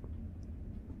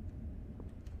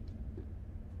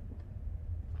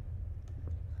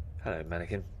 Hello,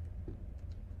 mannequin.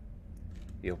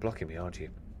 You're blocking me, aren't you,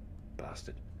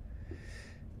 bastard?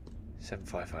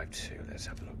 7552. Let's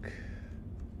have a look.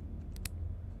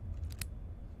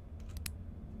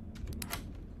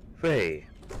 Hey,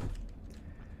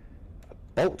 a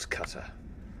bolt cutter.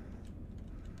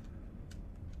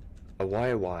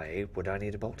 Why would I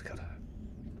need a bolt cutter?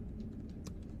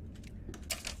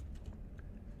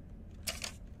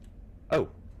 Oh,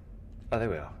 there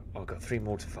we are. I've got 3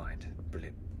 more to find.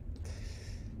 Brilliant.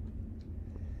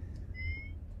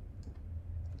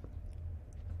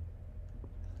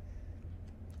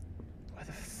 Why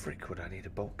the frick would I need a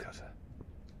bolt cutter?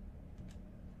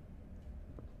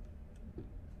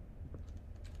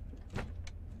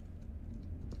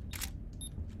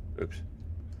 Oops.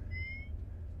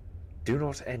 Do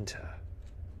not enter.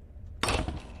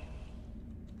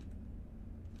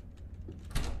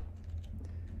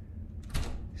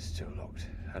 Still locked.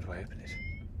 How do I open it?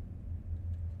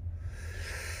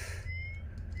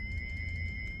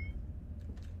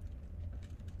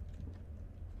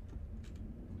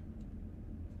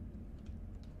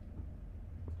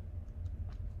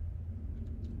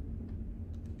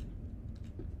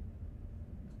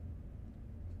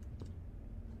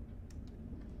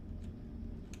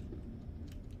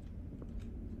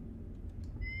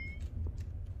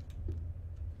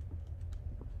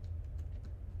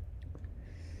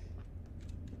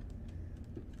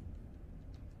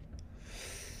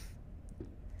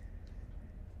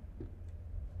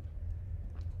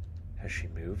 Has she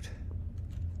moved?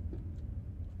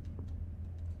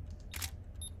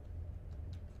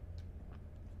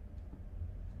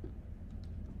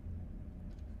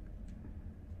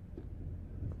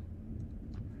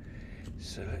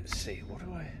 So let's see, what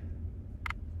do I...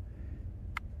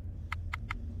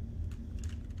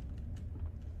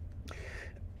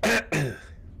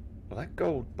 Well, that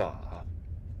gold bar...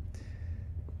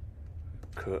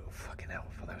 Could... Oh, fucking hell,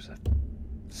 I thought that was a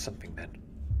something then.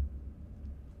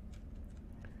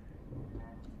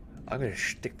 I'm going to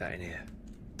stick that in here.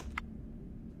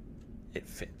 It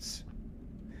fits.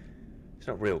 It's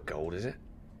not real gold, is it?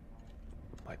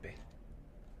 Might be.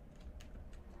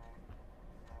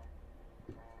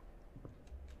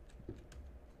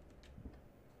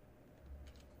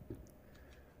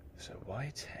 So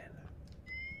why 10?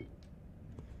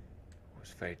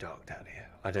 It's very dark down here.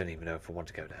 I don't even know if I want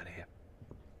to go down here.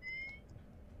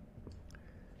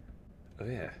 Oh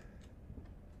yeah.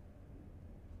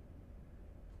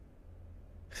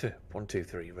 1, 2,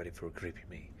 3, ready for a creepy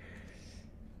me.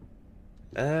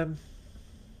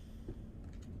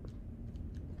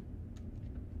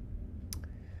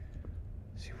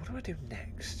 See, what do I do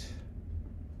next?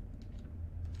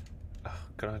 Oh,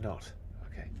 can I not?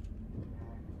 Okay.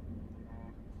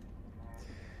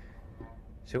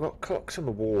 So I've got clocks on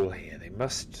the wall here. They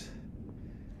must...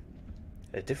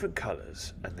 They're different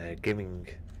colours, and they're giving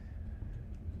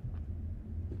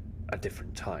a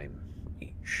different time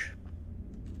each.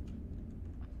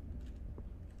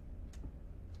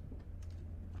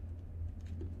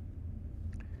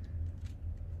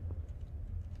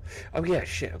 Oh yeah,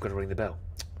 shit, I've got to ring the bell.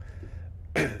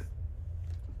 I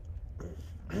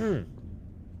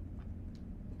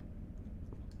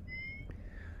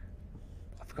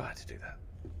forgot how to do that.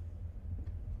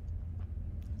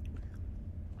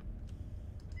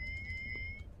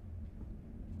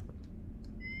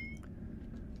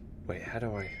 Wait, how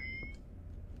do I...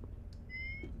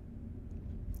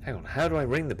 Hang on, how do I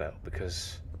ring the bell?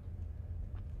 Because...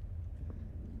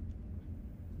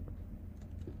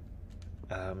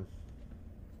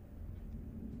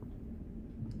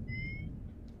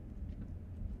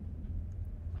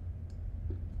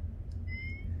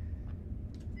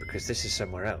 because this is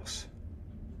somewhere else.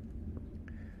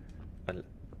 And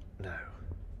no.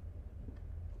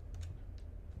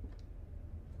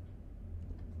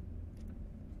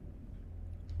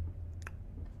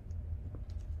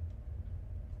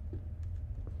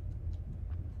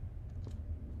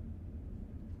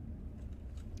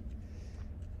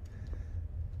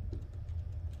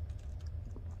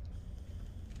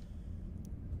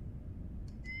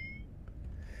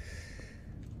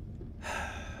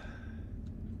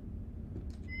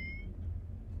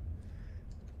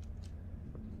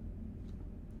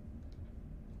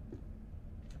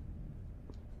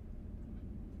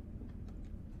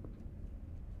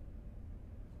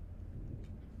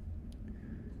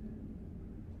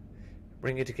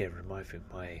 Bring it together, remind me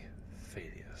of my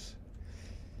failures.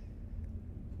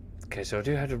 Okay, so I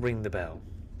do have to ring the bell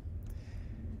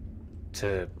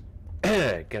to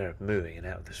get her moving and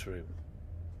out of this room.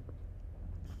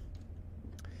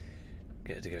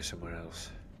 Get her to go somewhere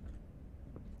else.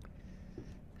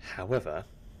 However,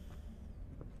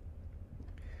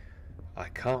 I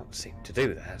can't seem to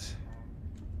do that.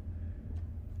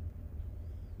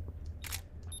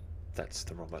 That's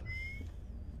the wrong button.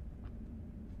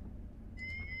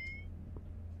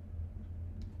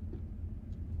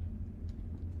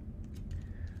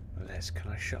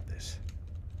 Can I shut this?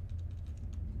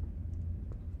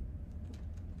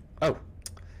 Oh!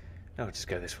 No, I'll just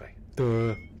go this way.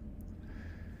 Duh.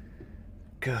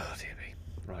 God, dear me.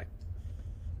 Right.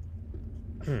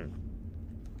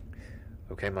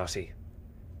 Okay, Marcy.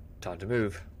 Time to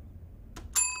move.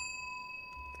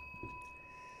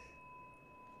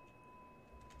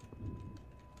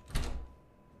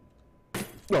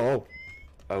 Oh!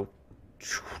 Oh.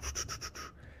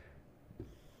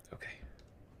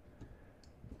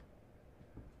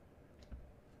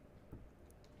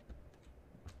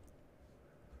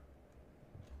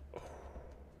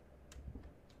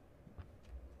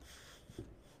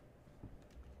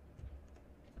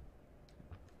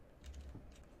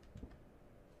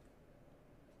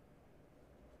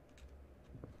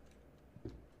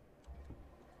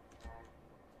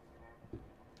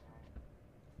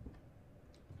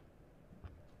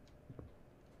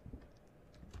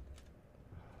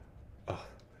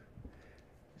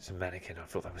 It's a mannequin. I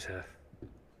thought that was her.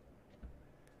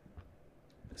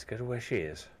 Let's go to where she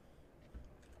is.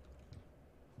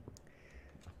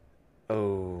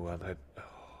 Oh, I'm hoping. Oh.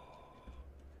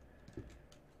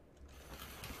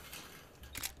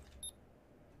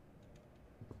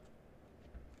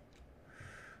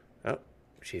 Oh,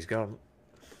 she's gone.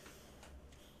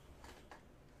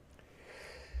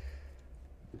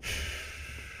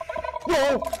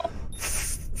 Whoa!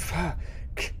 Fuck.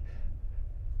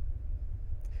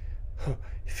 It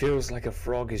feels like a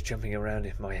frog is jumping around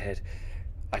in my head.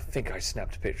 I think I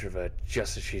snapped a picture of her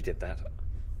just as she did that.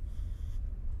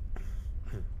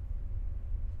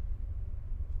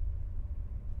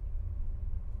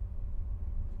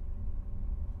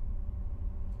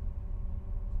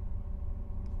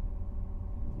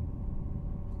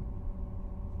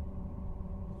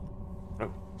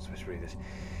 supposed to read this.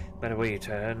 No matter where you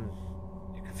turn,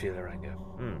 you can feel her anger.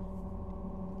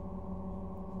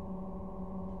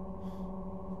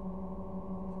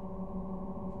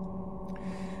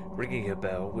 Ringing a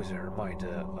bell was a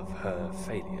reminder of her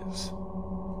failures.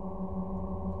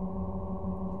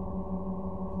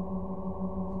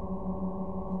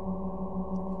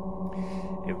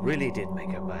 It really did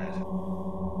make her mad.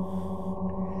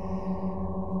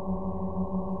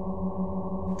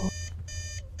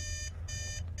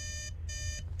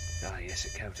 Ah, yes,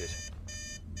 it counted.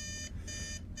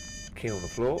 Key on the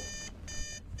floor.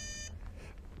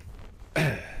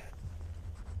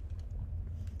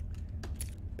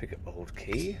 Pick up old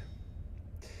key.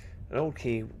 An old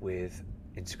key with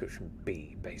inscription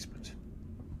B, basement.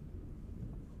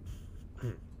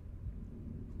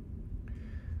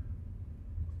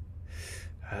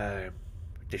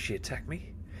 Does she attack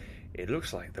me? It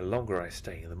looks like the longer I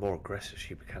stay, the more aggressive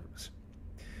she becomes.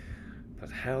 But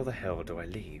how the hell do I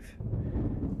leave?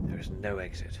 There is no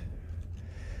exit.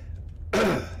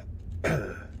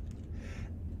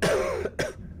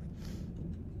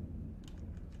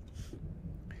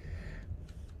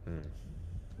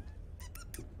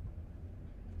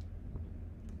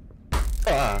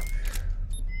 Ah!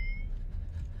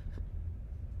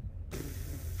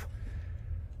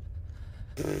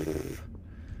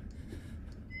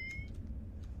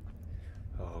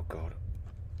 Oh God.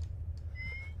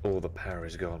 All the power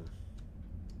is gone.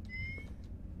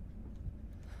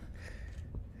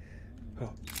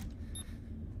 Oh.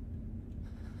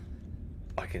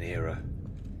 I can hear her.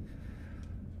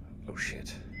 Oh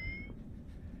shit.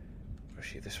 Is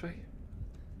she this way?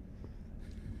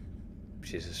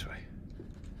 She's this way.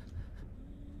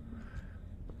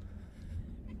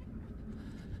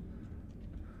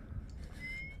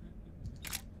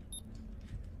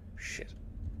 Shit.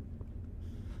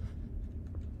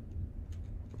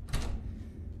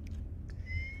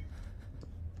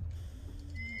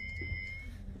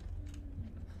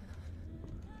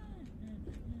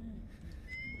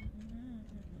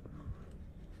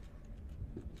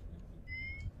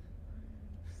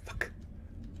 Fuck.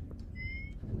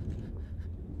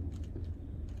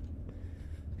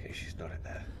 Okay, she's not in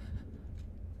there.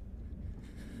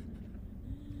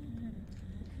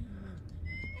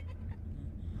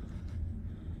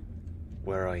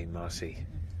 Where are you, Marcy?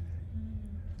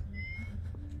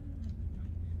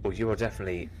 Well, you are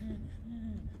definitely...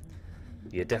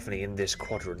 You're definitely in this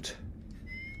quadrant.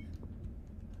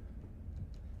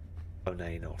 Oh, no,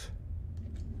 you're not.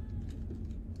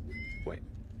 Wait.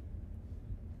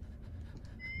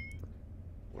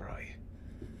 Where are you?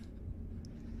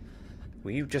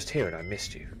 Were you just here and I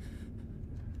missed you?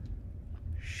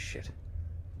 Shit.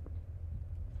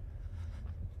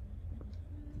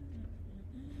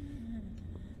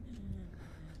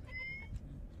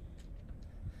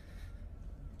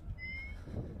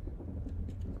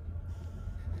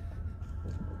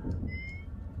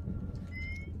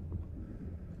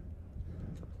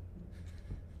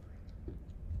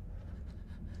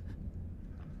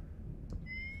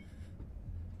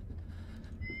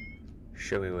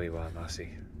 Show me where you are, Marcy.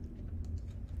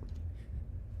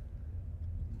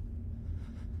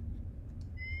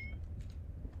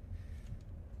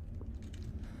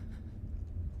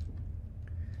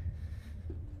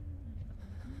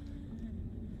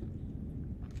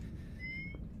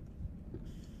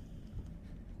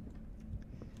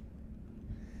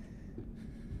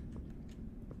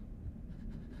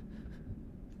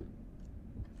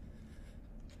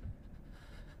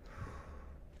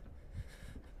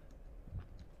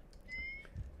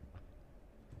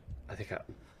 I think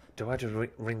do I have to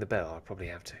ring the bell? I probably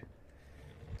have to.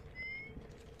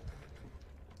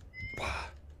 Whoa!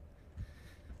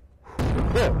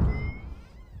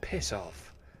 Piss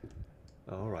off.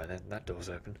 Alright then, that door's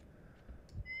open.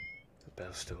 The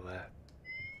bell's still there.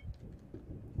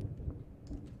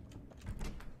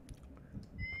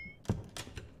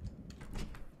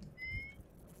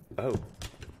 Oh,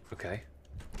 okay.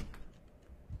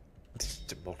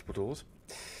 Multiple doors.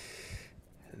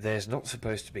 There's not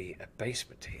supposed to be a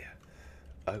basement here.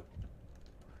 Oh.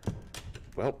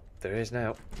 Well, there is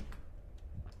now.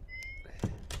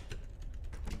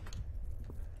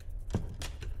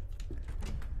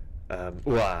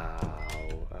 Wow.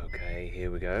 Okay,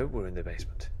 here we go. We're in the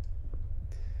basement.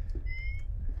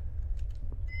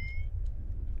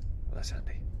 Well, that's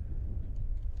handy.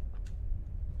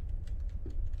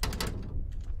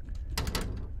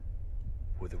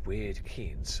 With a weird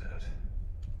key insert.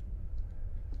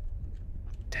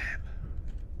 Damn.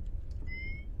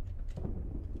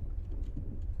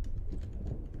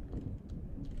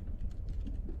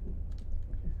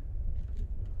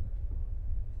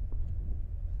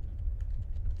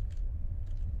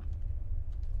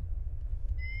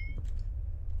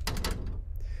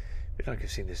 feel like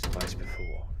I've seen this device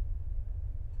before.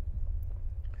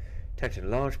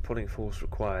 Detecting large pulling force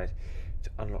required to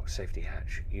unlock safety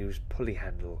hatch. Use pulley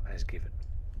handle as given.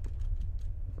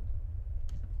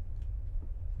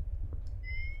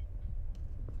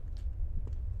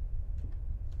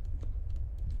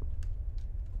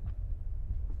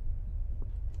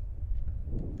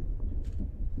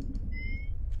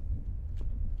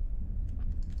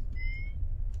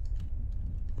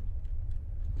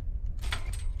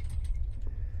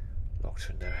 Locked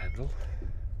with no handle.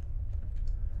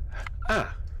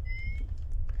 Ah!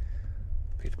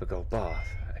 Beautiful gold bath.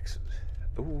 Excellent.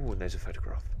 Ooh, and there's a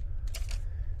photograph.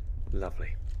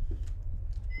 Lovely.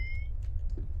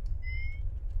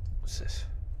 What's this?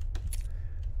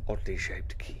 Oddly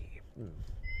shaped key. Where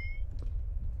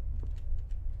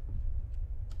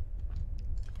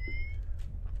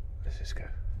does this go?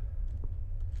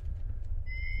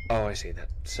 Oh, I see. That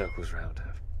circles round.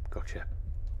 Gotcha.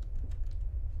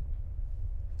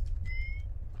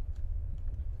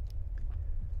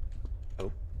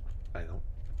 Oh, hang on.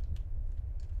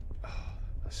 Oh,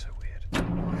 that's so weird.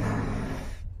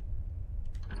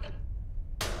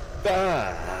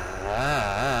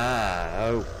 Ah,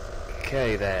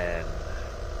 okay then.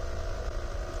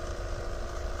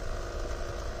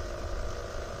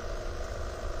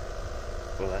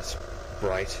 Well, that's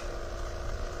bright.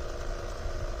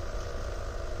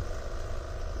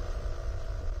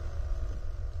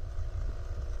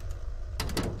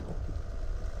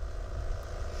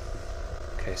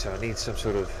 Okay, so I need some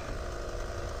sort of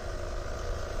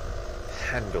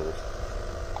handle.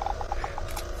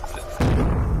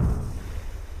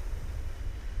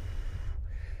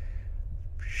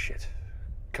 Shit.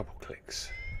 Couple clicks.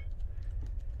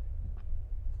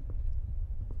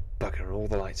 Bugger, all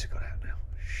the lights have gone out now.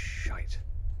 Shite.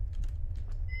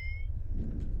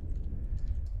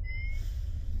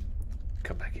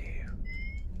 Come back here.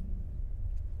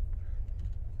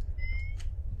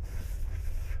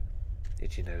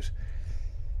 Itchy nose.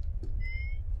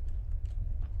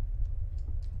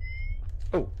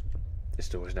 Oh, this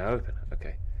door is now open.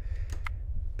 Okay.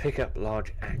 Pick up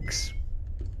large axe.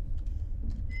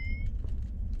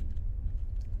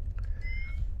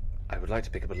 I would like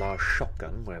to pick up a large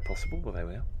shotgun where possible, but there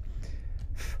we are.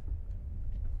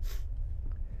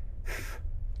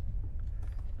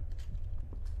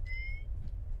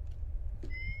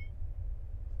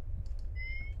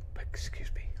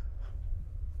 Excuse me.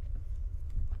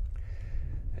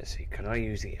 Let's see, can I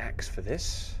use the axe for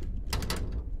this?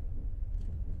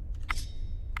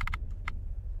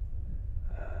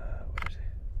 What is it?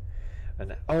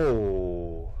 And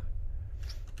oh,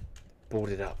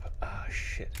 boarded up. Ah,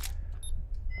 shit.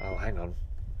 Oh, hang on.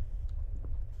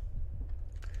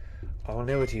 Oh, I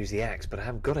know how to use the axe, but I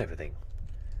haven't got everything.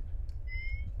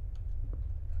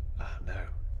 Ah, no.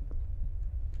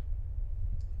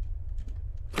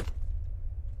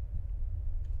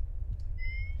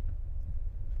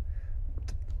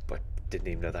 I didn't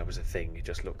even know that was a thing. It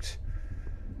just looked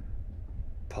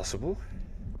possible.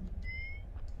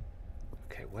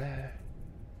 Okay, where?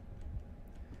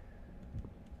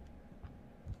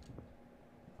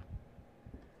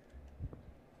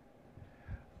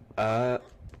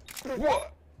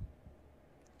 What?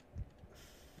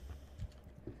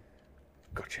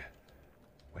 Gotcha.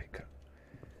 Wait,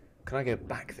 can I go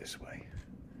back this way?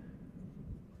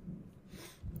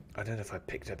 I don't know if I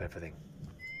picked up everything.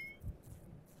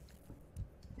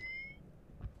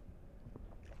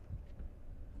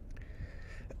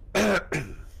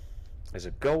 There's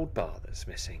a gold bar that's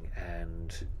missing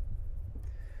and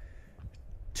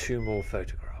 2 more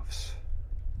photographs.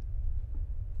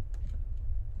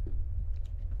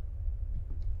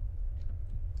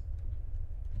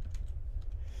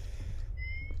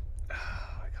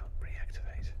 I can't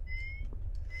reactivate.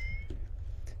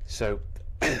 So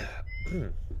I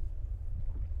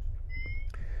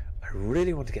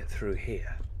really want to get through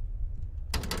here.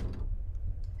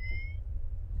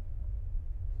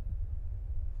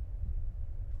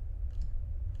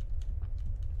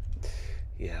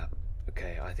 Yeah,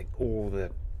 okay, I think all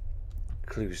the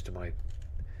clues to my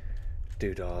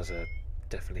doodahs are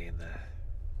definitely in there.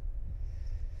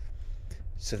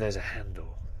 So there's a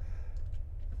handle.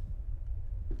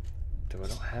 Do I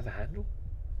not have a handle?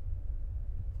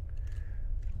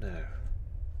 No.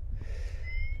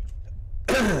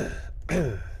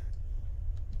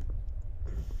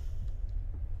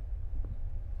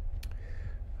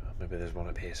 Maybe there's one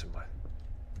up here somewhere.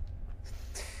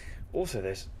 Also,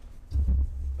 there's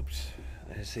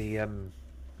the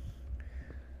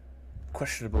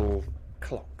questionable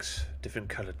clocks, different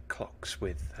coloured clocks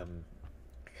with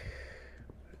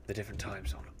the different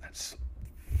times on them. That's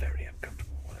very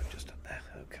uncomfortable what I've just done.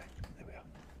 Okay, there we are.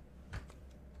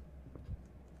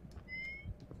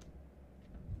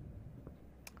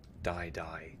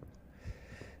 Die.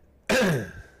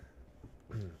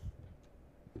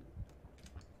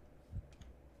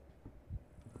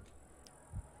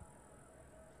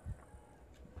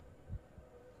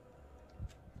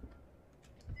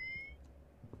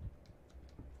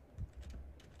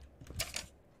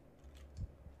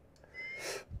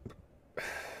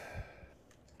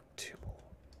 Two more.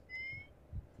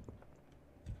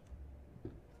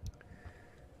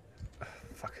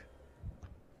 Fuck.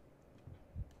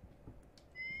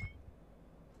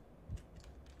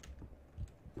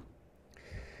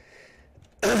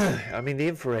 I mean, the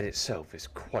infrared itself is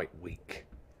quite weak.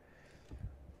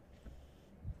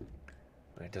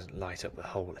 It doesn't light up the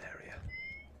whole area.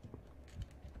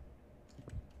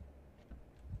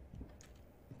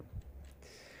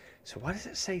 So why does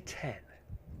it say 10?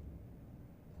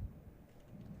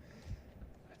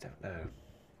 I don't know.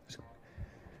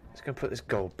 Let's go put this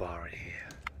gold bar in here.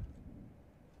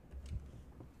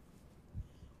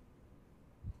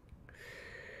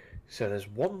 So there's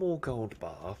one more gold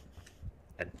bar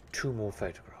and two more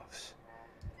photographs.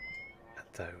 And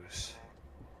those.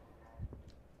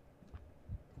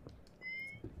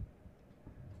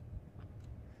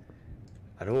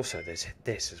 And also there's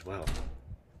this as well.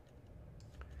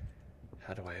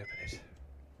 How do I open it?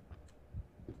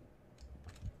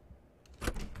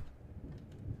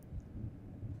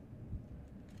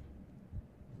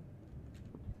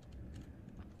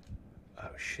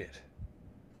 Oh shit.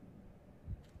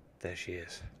 There she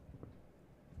is.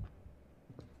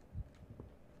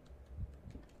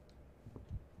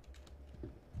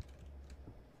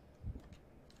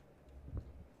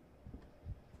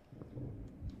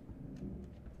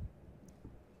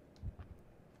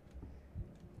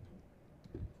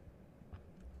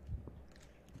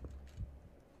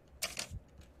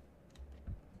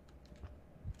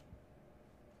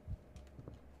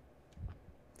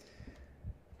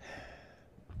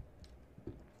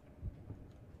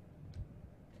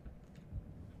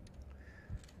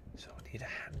 So I need a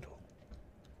handle.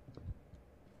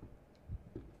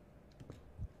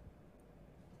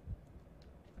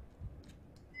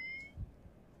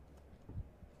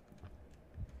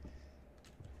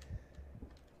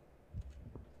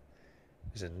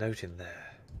 There's a note in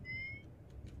there.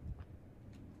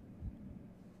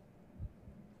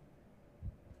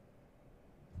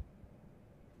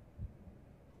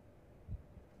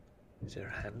 Is there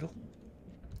a handle?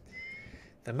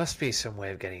 There must be some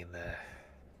way of getting in there.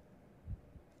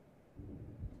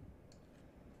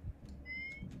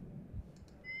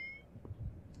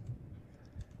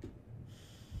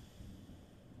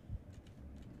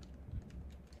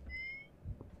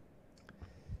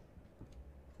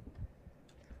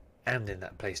 And in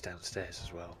that place downstairs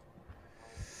as well.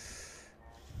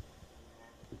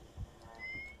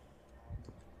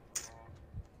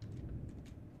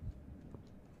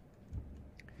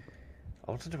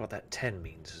 I want to know what that 10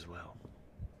 means as well.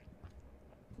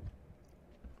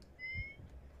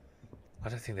 I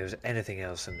don't think there was anything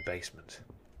else in the basement.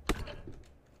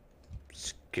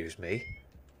 Excuse me.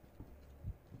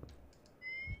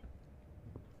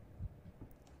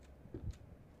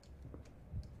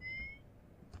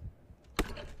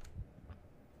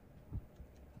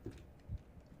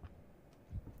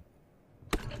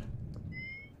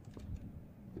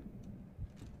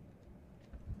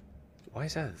 Why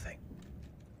is that a thing?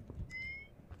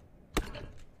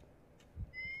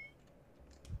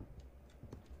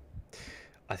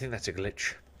 I think that's a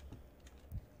glitch.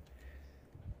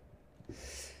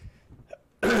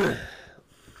 So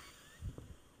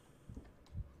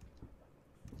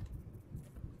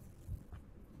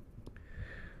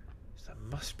there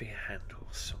must be a handle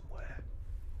somewhere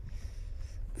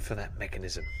for that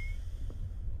mechanism.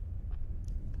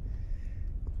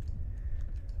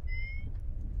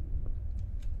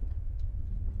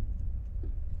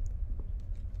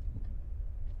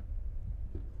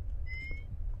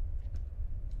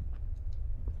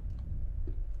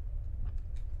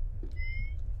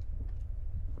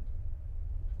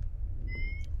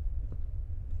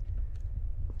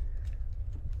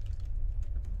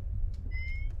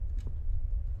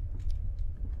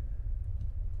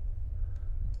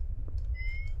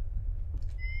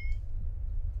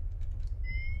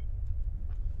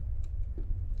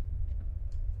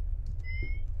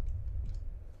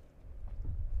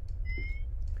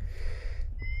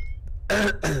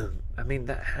 I mean,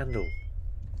 that handle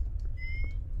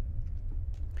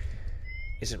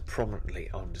isn't prominently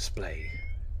on display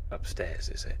upstairs,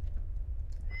 is it?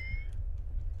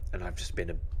 And I've just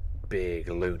been a big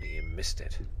loony and missed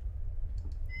it.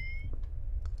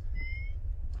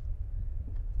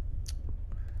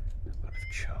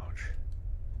 charge.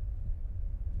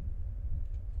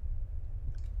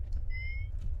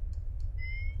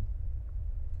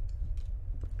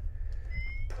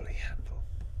 Pulley handle.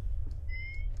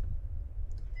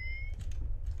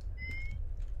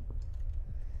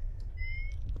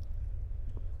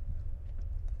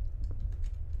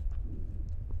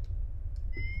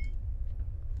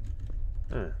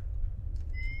 Huh.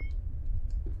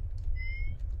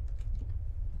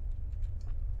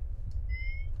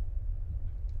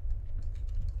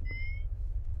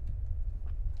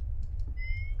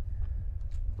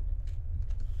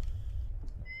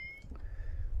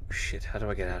 Shit, how do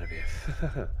I get out of here?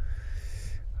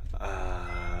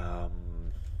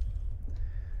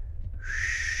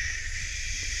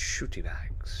 Shooty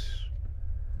bags.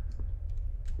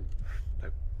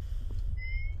 Nope.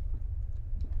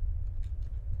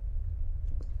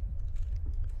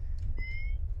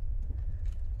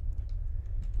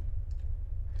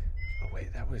 Oh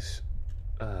wait, that was...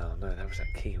 Oh no, that was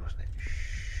that key, wasn't it?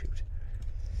 Shoot.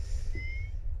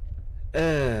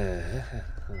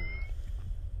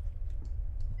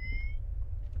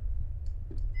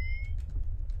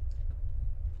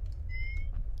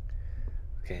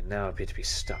 Okay, now I appear to be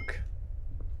stuck.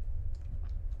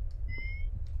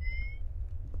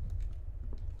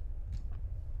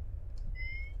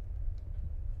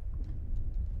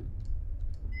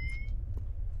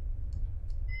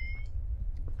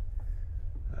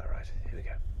 Alright, here we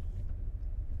go.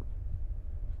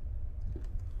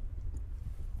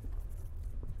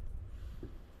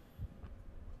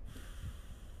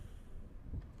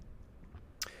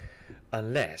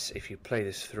 Unless, if you play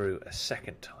this through a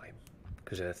second time,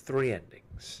 because there are 3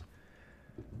 endings.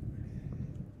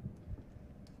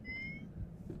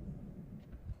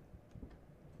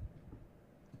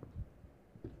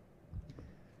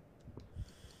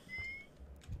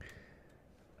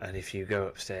 And if you go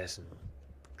upstairs and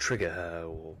trigger her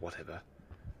or whatever,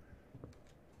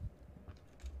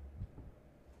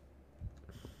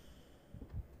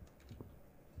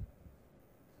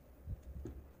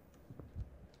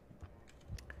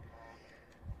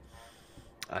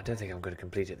 I don't think I'm going to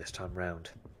complete it this time round.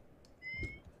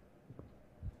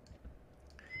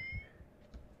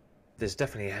 There's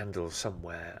definitely a handle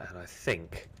somewhere, and I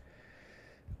think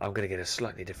I'm going to get a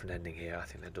slightly different ending here. I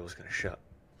think the door's going to shut.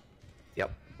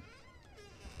 Yep.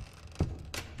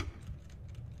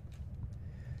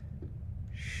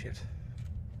 Shit.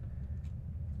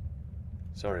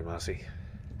 Sorry, Marcy.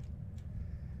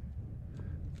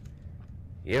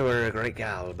 You were a great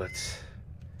gal, but...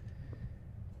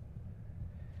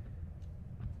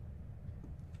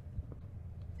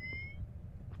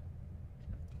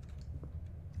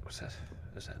 What's that?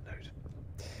 What's that note?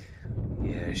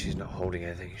 Yeah, she's not holding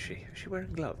anything, is she? Is she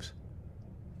wearing gloves?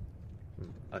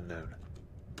 Unknown.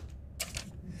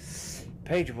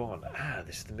 Page 1. Ah,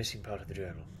 this is the missing part of the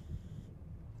journal.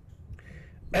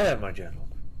 My journal.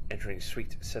 Entering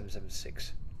suite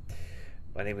 776.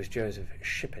 My name is Joseph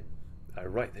Shippen. I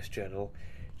write this journal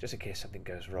just in case something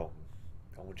goes wrong.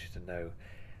 I want you to know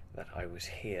that I was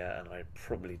here and I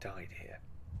probably died here.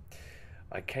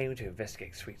 I came to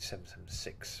investigate suite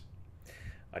 776.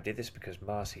 I did this because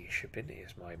Marcy Shippen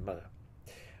is my mother.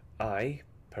 I,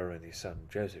 her only son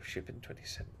Joseph Shippen,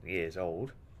 27 years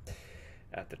old,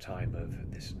 at the time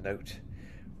of this note,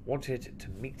 wanted to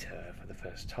meet her for the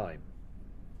first time.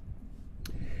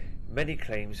 Many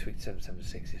claim suite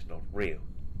 776 is not real.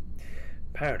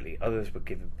 Apparently others were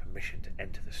given permission to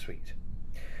enter the suite,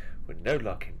 with no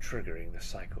luck in triggering the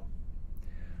cycle.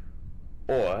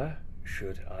 Or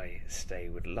should I stay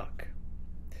with luck?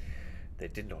 They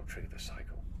did not trigger the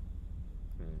cycle.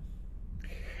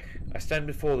 I stand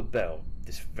before the bell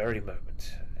this very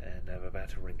moment, and I'm about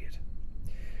to ring it.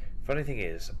 Funny thing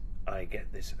is, I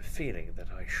get this feeling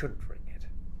that I shouldn't ring it.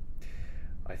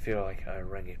 I feel like I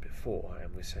rang it before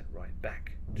and was sent right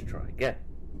back to try again.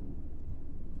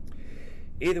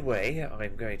 Either way,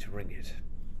 I'm going to ring it,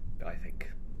 I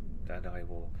think, and I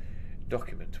will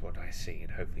document what I see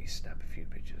and hopefully snap a few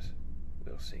pictures.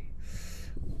 We'll see.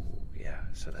 Ooh, yeah,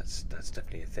 so that's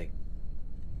definitely a thing.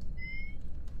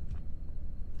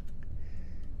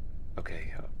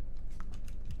 Okay. Oh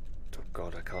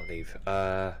God, I can't leave.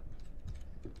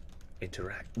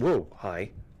 Interact. Whoa,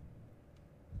 hi.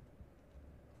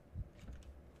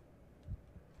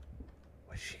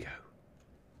 Where'd she go?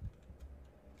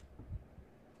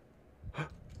 Oh,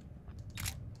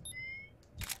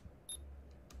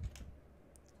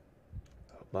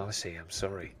 Marcy, I'm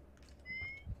sorry.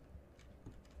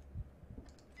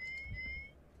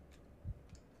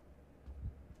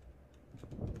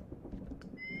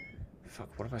 Fuck,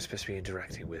 what am I supposed to be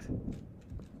interacting with?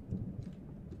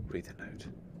 Read the note.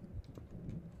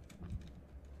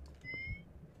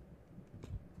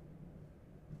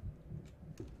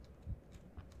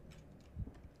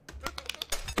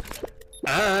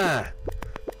 Ah!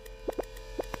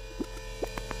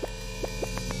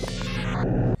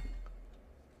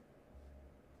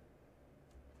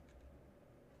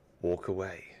 Walk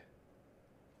away.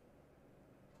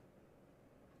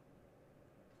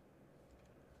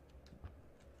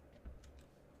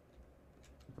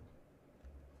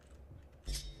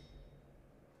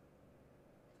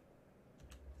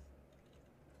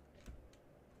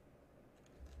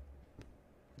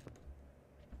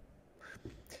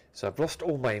 So I've lost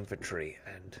all my inventory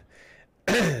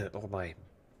and all my,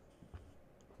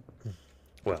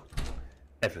 well,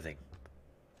 everything.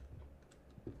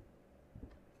 It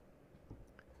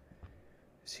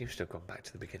seems to have gone back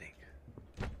to the beginning.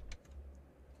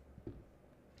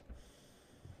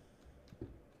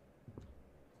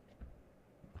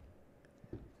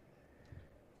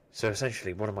 So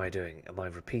essentially, what am I doing? Am I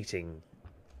repeating?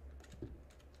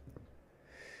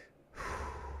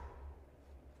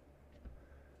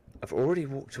 I've already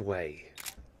walked away.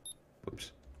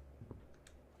 Whoops.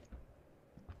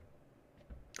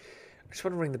 I just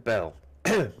want to ring the bell.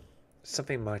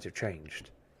 Something might have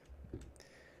changed.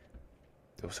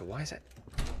 Also, why is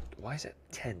it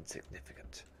 10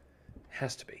 significant? It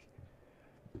has to be.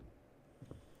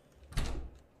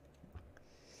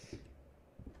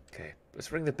 Okay,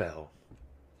 let's ring the bell.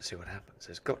 See what happens.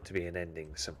 There's got to be an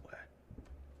ending somewhere.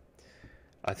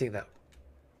 I think that...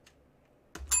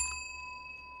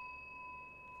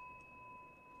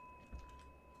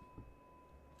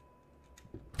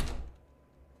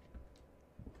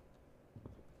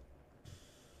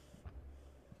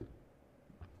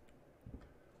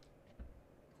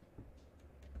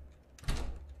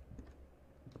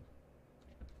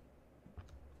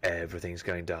 Everything's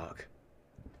going dark.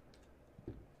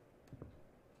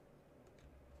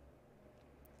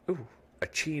 Ooh,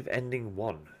 achieve ending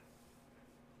 1.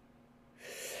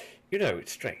 You know,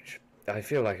 it's strange. I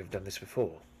feel like I've done this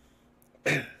before.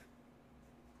 I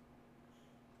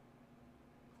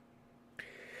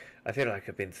feel like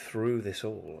I've been through this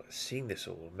all, seen this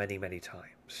all many, many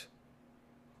times.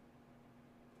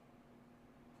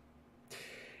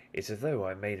 It's as though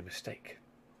I made a mistake.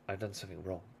 I've done something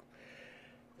wrong.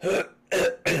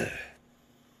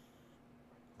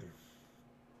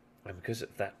 And because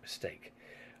of that mistake,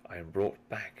 I am brought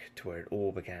back to where it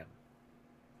all began.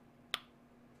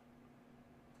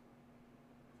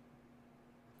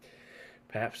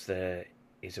 Perhaps there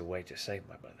is a way to save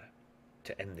my mother,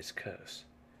 to end this curse,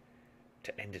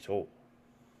 to end it all.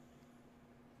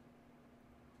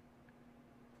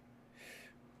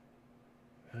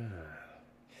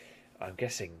 I'm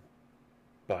guessing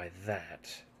by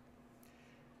that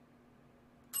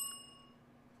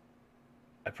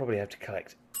I probably have to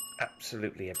collect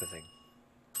absolutely everything.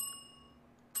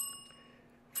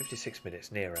 56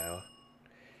 minutes, near hour.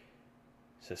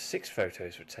 So 6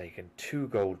 photos were taken, 2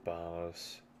 gold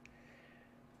bars,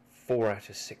 4 out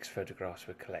of 6 photographs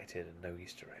were collected, and no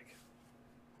Easter egg.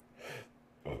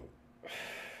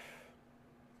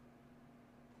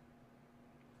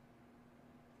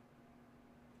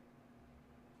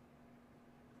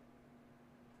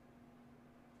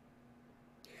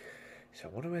 So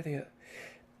I wonder where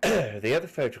the other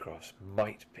photographs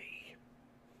might be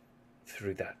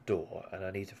through that door, and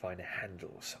I need to find a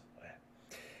handle somewhere.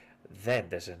 Then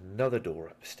there's another door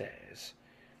upstairs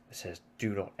that says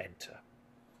do not enter.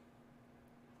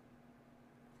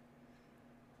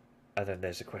 And then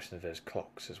there's a question of those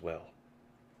clocks as well.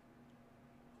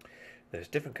 There's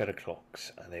different colour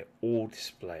clocks, and they all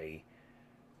display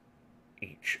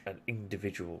each an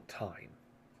individual time.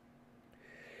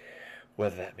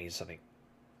 Whether that means something,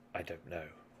 I don't know.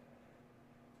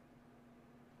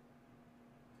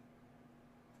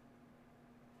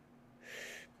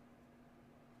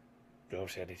 But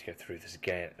obviously I need to go through this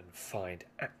again and find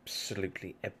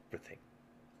absolutely everything.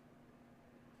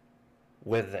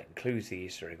 Whether that includes the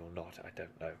Easter egg or not, I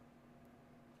don't know.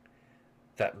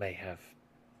 That may have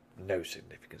no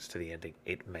significance to the ending.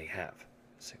 It may have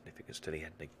significance to the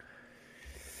ending.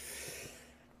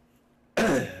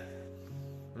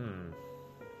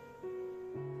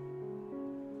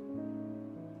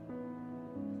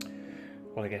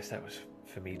 Well, I guess that was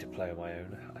for me to play on my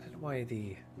own. I don't know why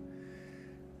the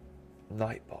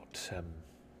Nightbot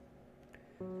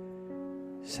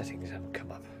settings haven't come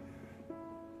up.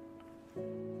 Let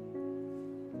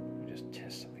me just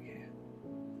test something here.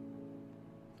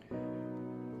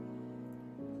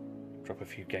 Drop a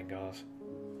few Gengars.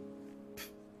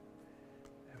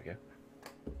 There we go.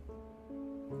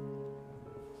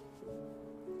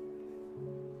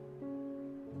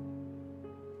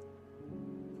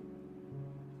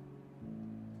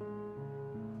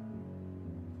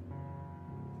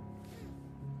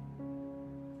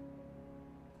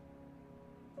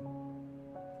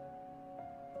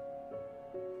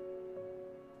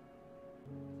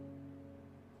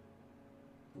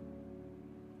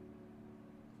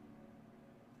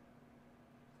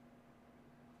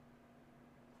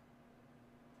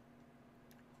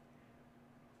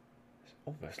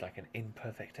 Almost like an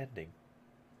imperfect ending.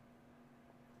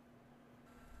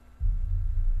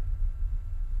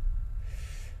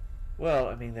 Well,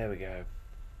 I mean, there we go.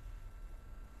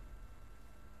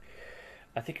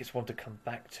 I think it's one to come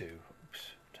back to.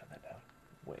 Oops, turn that down.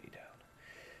 Way down.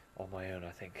 On my own,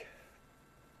 I think.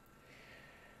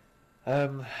 I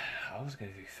was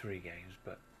going to do 3 games,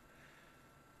 but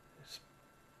there's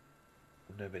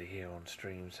nobody here on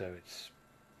stream, so it's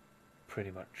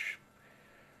pretty much...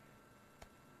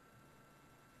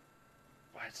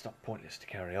 Well, it's not pointless to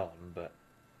carry on, but...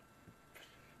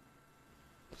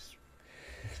 Just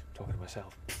talking to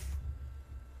myself.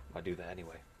 I do that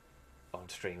anyway. On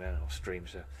stream and off stream,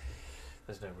 so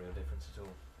there's no real difference at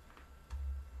all.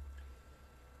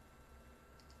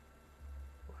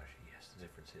 Well, actually, yes, the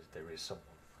difference is there is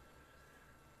someone.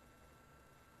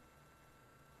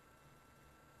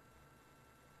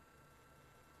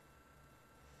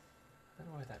 I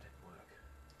don't know why that didn't work.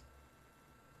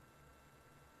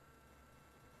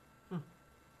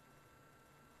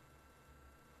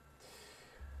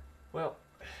 Well,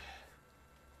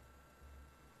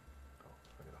 oh,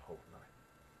 I got a hold now.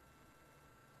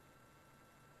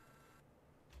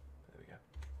 There we go.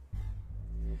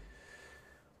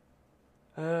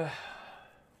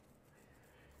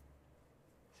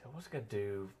 So I was going to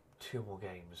do 2 more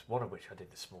games, one of which I did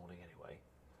this morning anyway,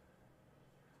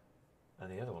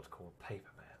 and the other one's called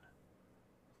Paper Man,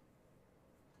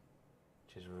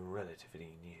 which is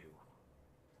relatively new.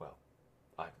 Well,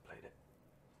 I haven't played it.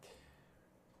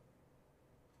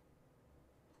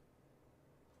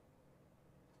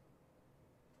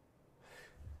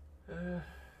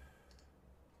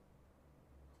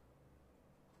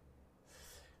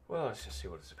 Well, let's just see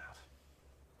what it's about.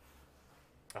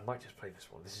 I might just play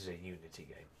this one. This is a Unity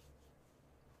game.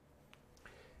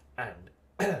 And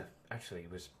actually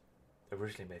it was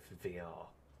originally made for VR.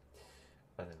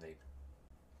 And then they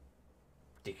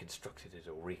deconstructed it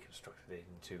or reconstructed it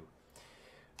into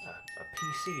a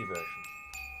PC version.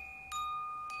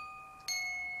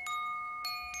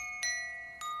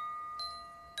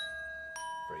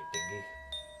 Very dingy.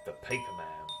 The Paper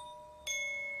Man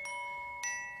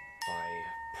by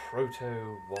Proto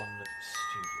One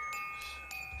Studios.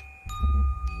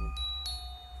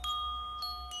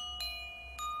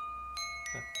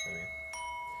 Oh, there we go.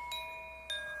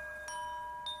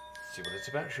 See what it's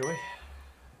about, shall we?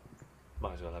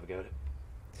 Might as well have a go at it.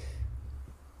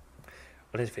 I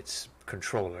don't know if it's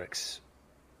controller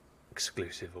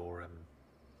exclusive or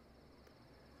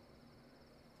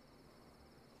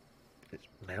it's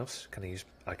mouse. Can I use?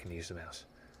 I can use the mouse.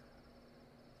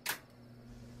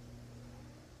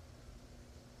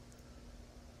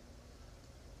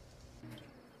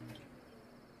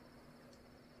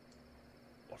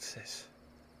 What's this?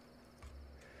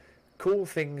 Cool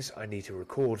things I need to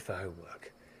record for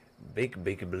homework. Big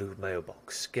blue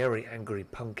mailbox. Scary angry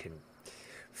pumpkin.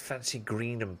 Fancy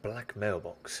green and black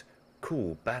mailbox.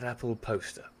 Cool bad apple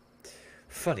poster.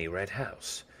 Funny red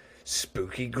house.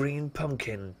 Spooky green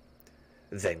pumpkin.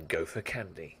 Then go for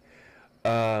candy.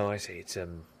 Oh, I see. It's a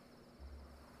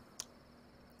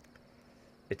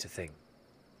thing.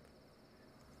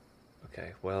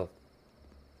 Okay, well,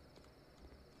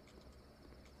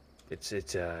 it's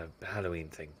a Halloween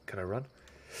thing. Can I run?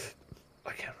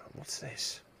 I can't run. What's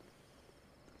this?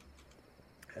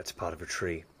 That's part of a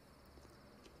tree.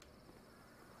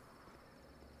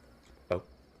 Oh,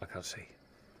 I can't see.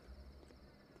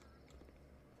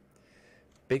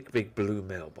 Big blue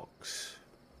mailbox.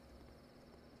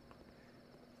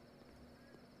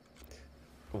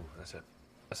 Oh, that's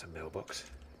a mailbox.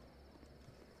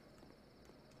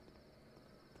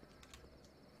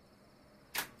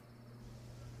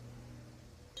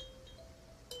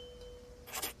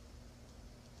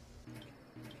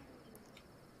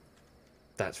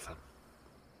 That's fun.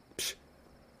 Psh.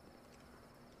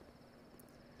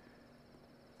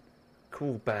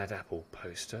 Cool bad apple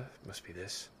poster. Must be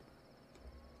this.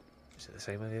 Is it the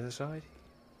same on the other side?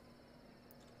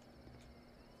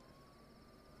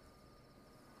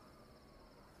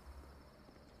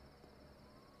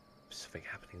 Something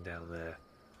happening down there.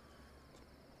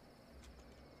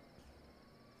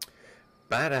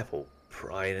 Bad apple.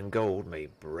 Pride and gold may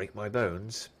break my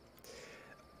bones.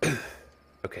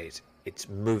 Okay, it's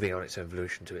moving on its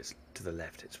evolution to the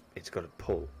left. It's got a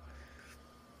pull.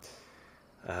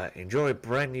 Enjoy a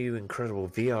brand new incredible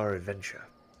VR adventure.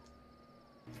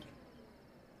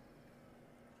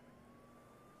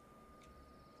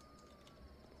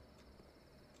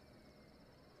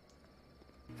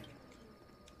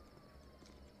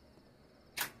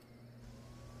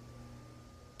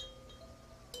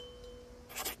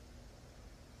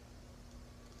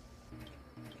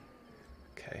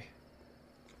 Okay.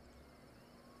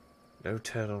 No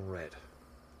turn on red.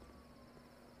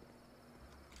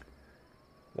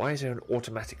 Why is there an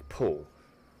automatic pull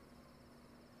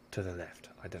to the left?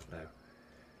 I don't know.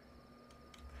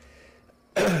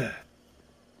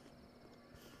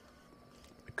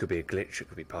 It could be a glitch, it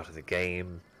could be part of the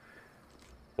game,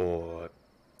 or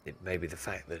it may be the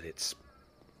fact that it's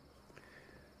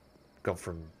gone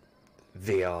from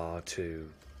VR to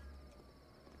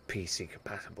PC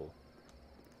compatible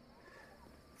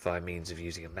via means of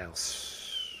using a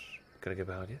mouse. Can I go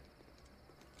behind you?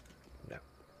 No.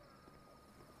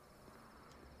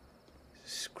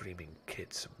 Screaming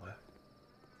kid somewhere.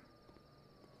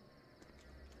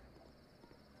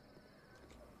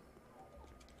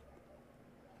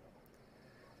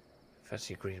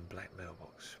 Fancy green and black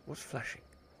mailbox. What's flashing?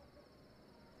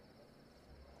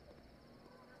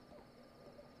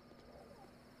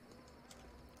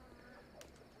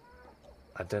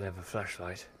 I don't have a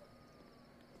flashlight.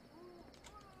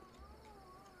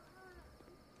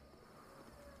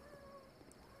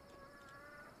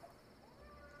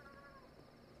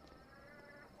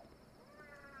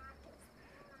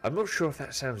 I'm not sure if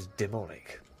that sounds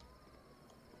demonic.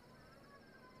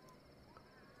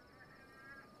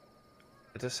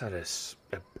 It does sound a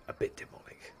bit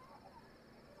demonic.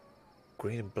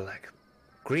 Green and black.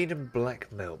 Green and black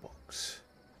mailbox.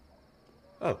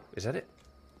 Oh, is that it?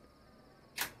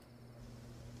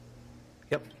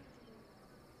 Yep.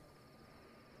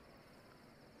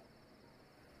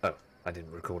 Oh, I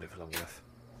didn't record it for long enough.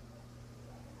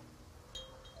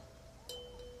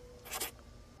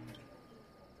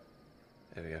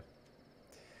 There we go.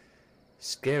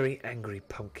 Scary, angry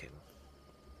pumpkin.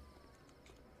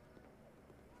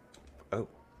 Oh.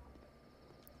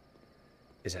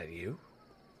 Is that you?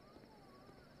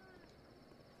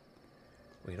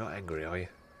 Well, you're not angry, are you?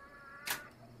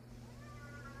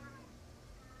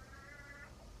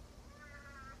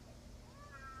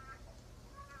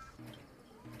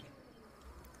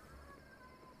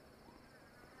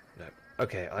 No.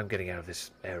 Okay, I'm getting out of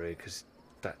this area because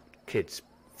that kid's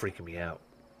freaking me out.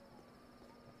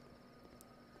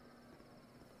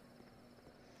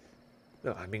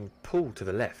 No, I'm being pulled to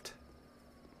the left.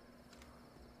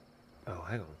 Oh,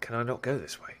 hang on. Can I not go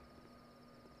this way?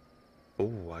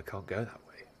 Oh, I can't go that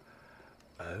way.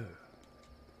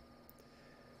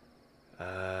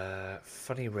 Oh.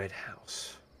 Funny red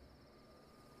house.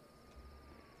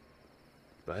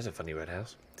 Well, there's a funny red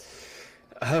house.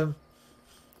 Oh,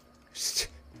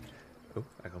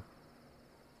 hang on.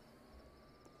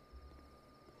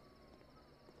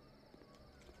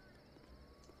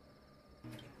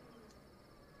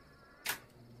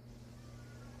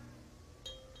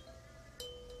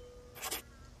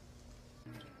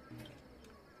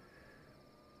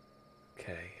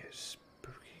 Okay,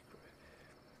 spooky,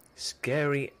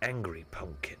 scary, angry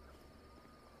pumpkin.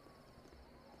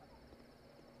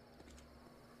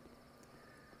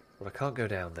 Well, I can't go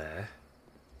down there.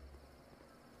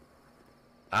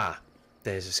 Ah,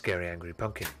 there's a scary, angry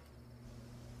pumpkin.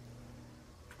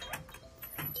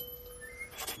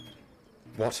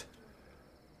 What?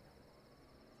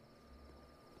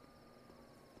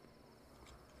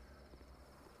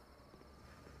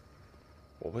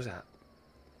 What was that?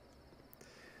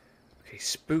 Okay,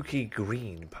 spooky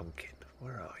green pumpkin.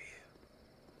 Where are you?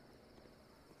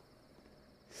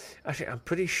 Actually, I'm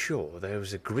pretty sure there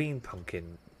was a green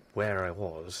pumpkin where I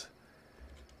was,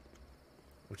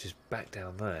 which is back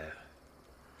down there.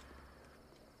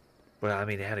 Well, I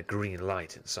mean, it had a green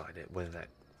light inside it. Whether that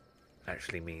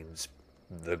actually means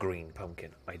the green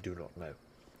pumpkin, I do not know.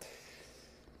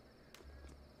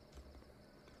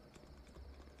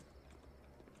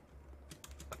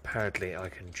 Apparently, I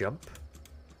can jump.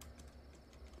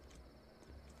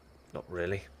 Not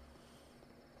really.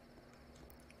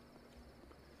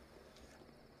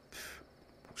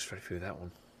 Walk straight through that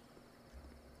one.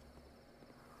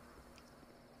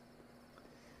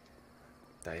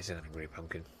 That is an angry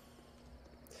pumpkin.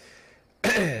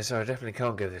 So I definitely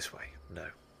can't go this way. No.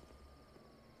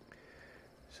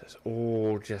 So it's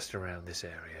all just around this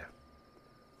area.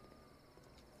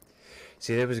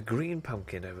 See, there was a green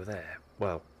pumpkin over there.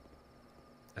 Well,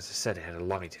 as I said, it had a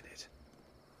light in it.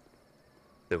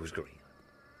 That was green.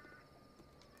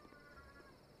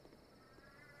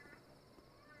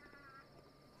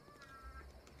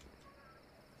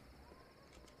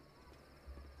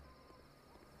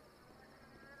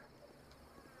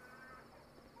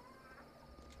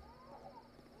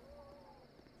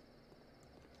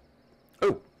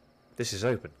 Oh, this is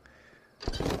open.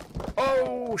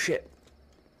 Oh, shit.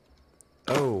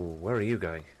 Oh, where are you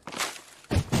going?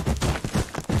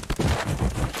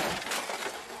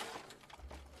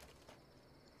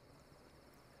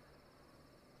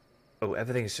 Oh,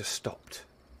 everything's just stopped.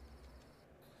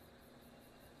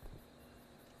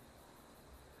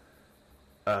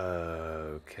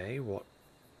 Okay, what?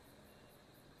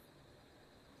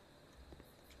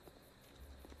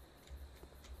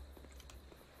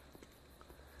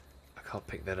 I can't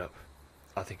pick that up.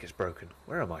 I think it's broken.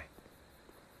 Where am I?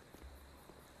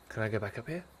 Can I go back up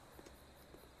here?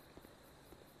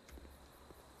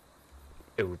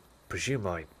 It would presume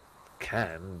I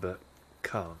can, but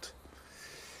can't.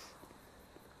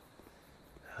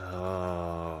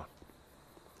 Ah,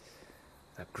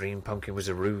 that green pumpkin was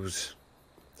a ruse.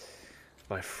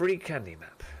 My free candy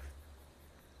map.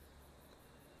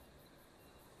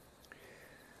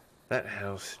 That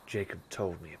house Jacob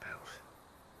told me about.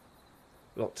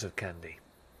 Lots of candy.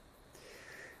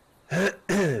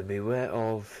 Beware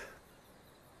of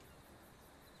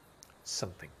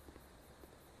something.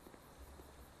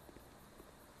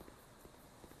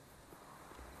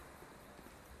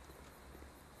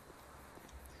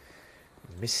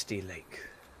 Misty Lake.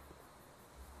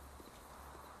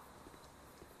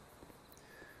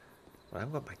 Well, I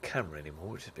haven't got my camera anymore,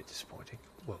 which is a bit disappointing.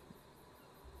 Whoa. What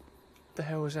the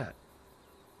hell was that?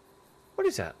 What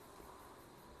is that?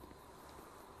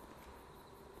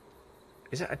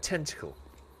 Is that a tentacle?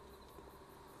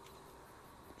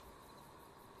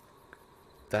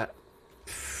 That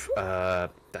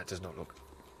does not look...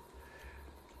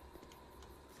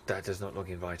 That does not look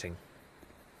inviting.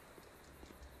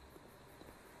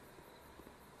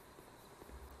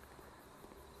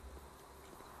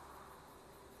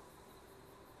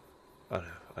 Oh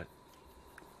no,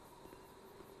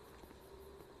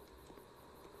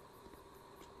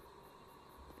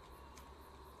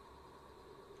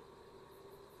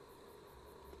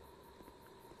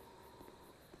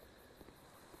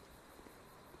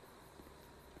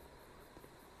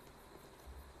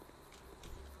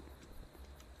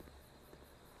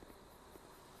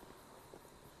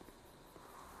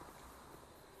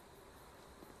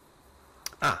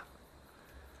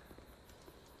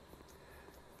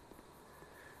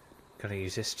 Can I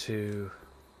use this to...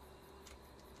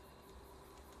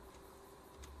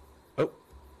 Oh!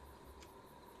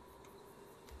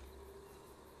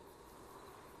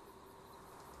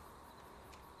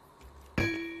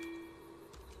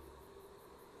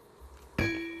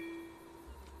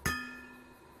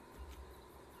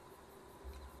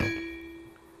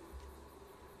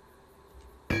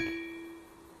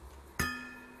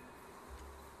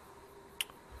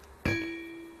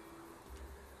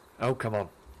 Oh, come on.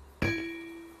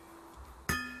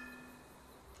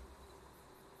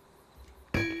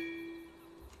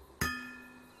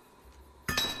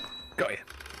 Got you.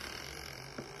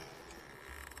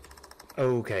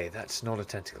 Okay, that's not a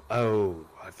tentacle. Oh,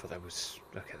 I thought that was...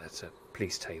 Okay, that's a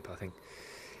police tape, I think.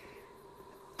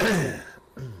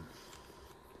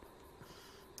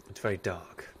 It's very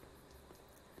dark.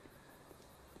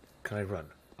 Can I run?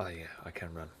 Oh yeah, I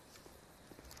can run.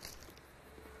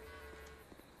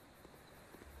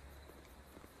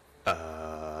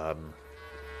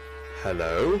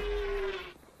 Hello?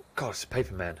 God, it's a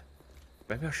paper man.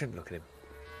 Maybe I shouldn't look at him.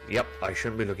 Yep, I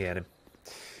shouldn't be looking at him.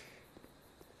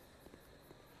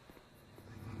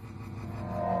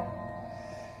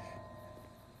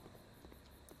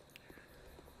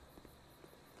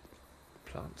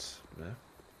 Plants, no.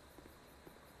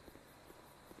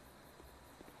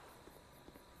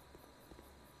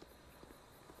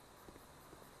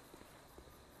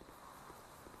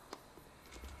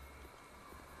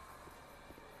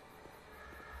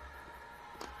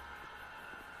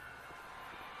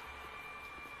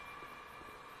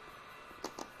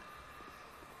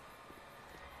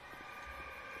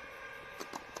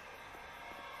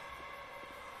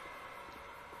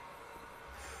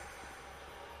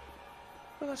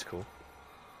 Oh, that's cool.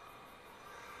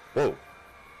 Whoa.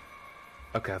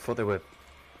 Okay, I thought they were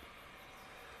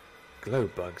glow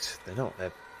bugs. They're not.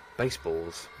 They're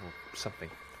baseballs or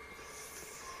something.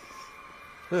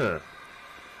 Huh.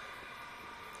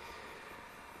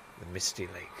 The Misty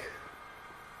Lake.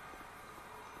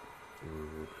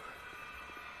 Ooh.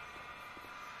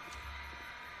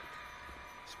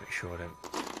 Let's make sure I don't...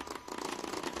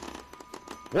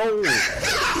 Whoa!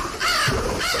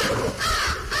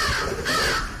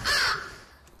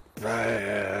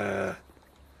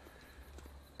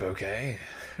 Okay.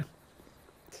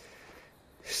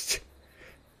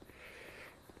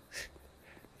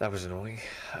 That was annoying.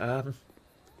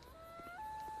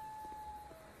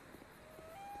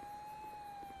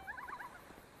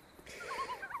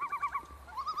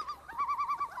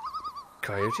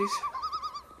 Coyotes?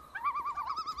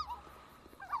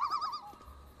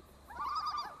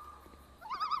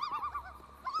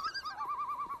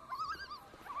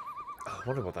 I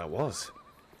wonder what that was.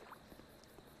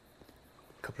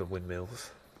 A couple of windmills.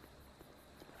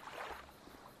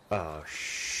 Oh,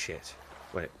 shit.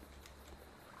 Wait.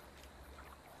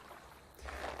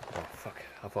 Oh, fuck.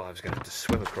 I thought I was going to have to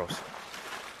swim across.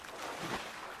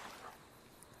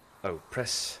 Oh,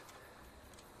 press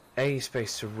A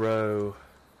space to row.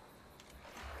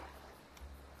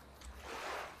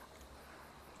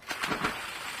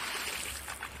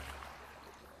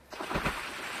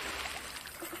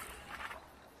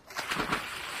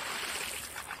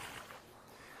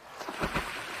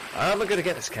 I'm not going to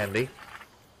get this candy.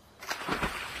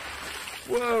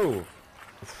 Whoa!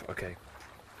 Okay.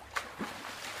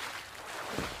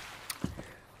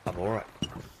 I'm alright.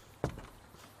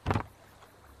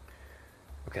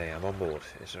 Okay, I'm on board.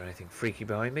 Is there anything freaky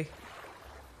behind me?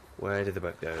 Where did the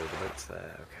boat go? The boat's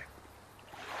there,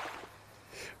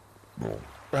 okay.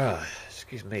 Ah,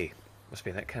 excuse me. Must be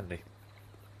in that candy.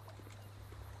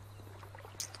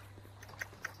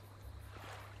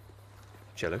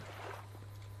 Jello.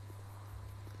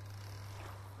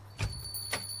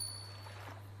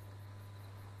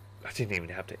 I didn't even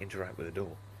have to interact with the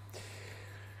door.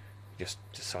 Just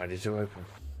decided to open.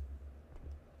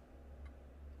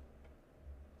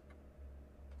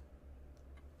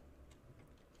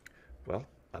 Well,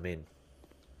 I'm in.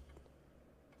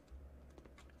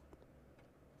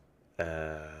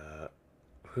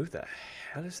 Who the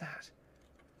hell is that?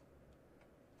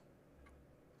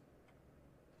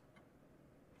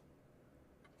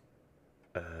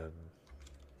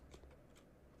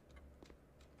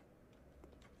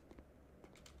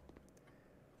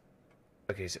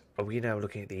 Okay, so are we now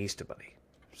looking at the Easter Bunny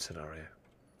scenario?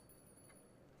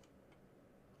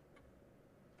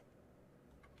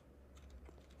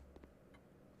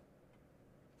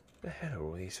 The hell are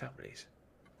all these families?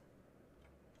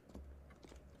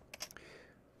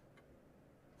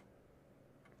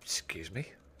 Excuse me?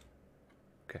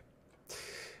 Okay.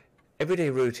 Everyday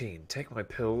routine. Take my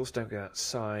pills, don't go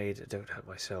outside, don't hurt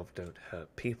myself, don't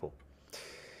hurt people.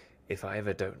 If I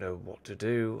ever don't know what to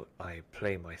do, I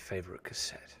play my favourite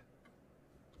cassette.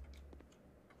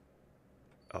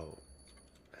 Oh.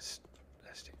 That's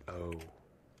oh.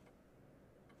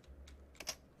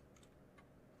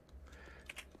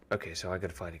 Okay, so I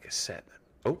gotta find a cassette then.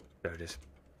 Oh, there it is.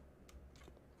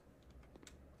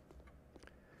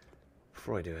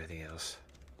 Before I do anything else,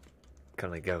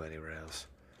 can I go anywhere else?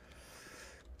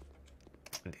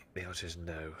 The answer is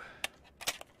no.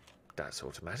 That's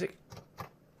automatic.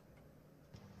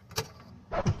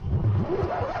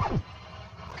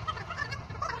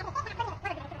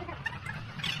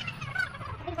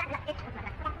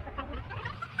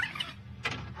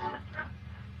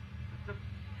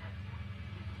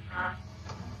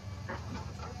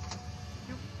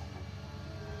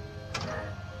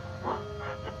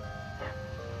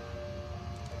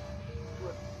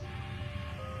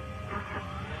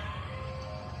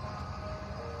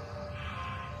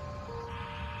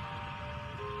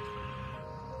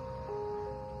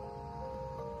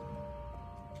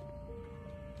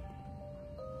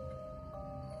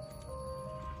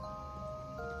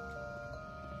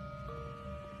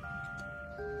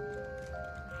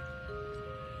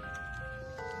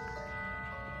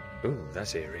 Ooh,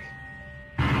 that's eerie.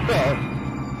 Oh!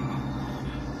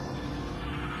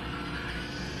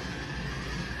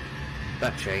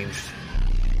 That changed.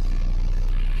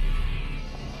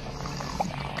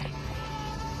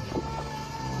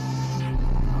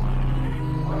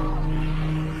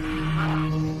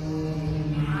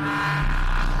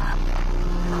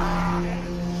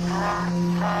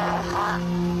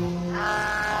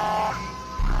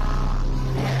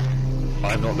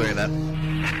 I'm not doing that.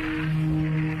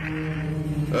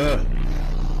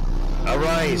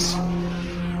 Arise!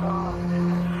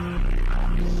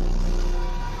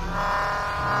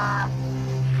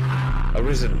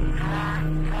 Arisen.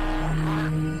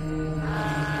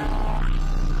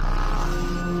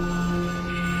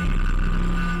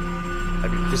 I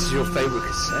mean, this is your favourite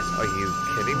cassette? Are you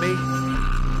kidding me?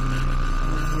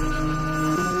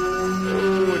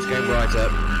 Oh, it's getting brighter.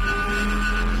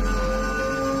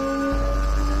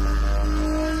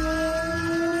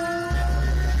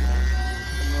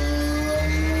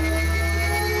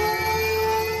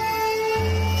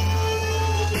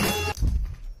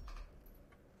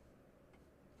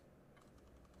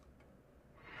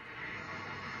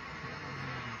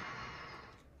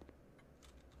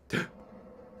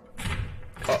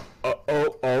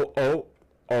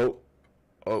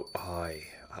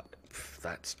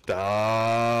 That's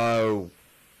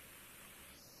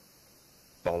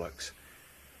bollocks.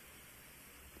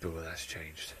 Oh, that's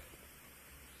changed.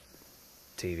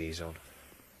 TV's on.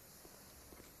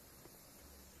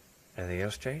 Anything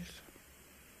else changed?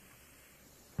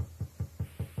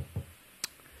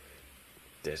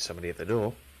 There's somebody at the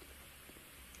door.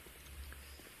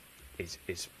 Is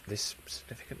this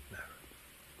significant? No.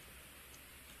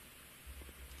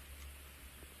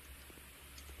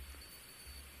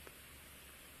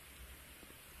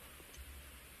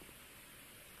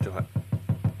 Do I?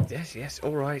 Yes,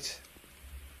 all right.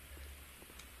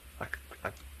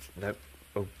 No.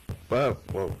 Oh, whoa,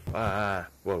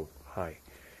 whoa, hi.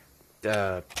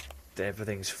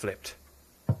 Everything's flipped.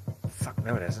 Fuck,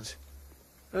 no it hasn't.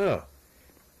 Oh.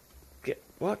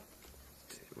 What?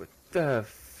 What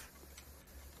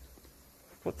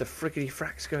the frickety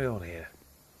frack's going on here?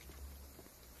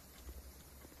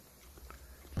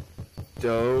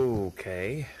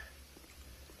 Okay.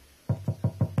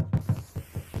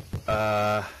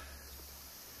 That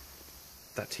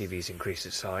TV's increased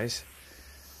its size.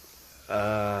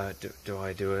 Do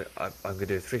I do it? I'm going to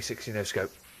do a 360 no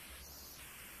scope.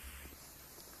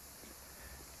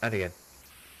 And again.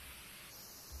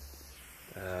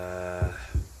 Oh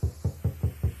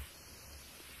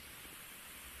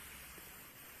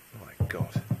my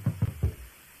god.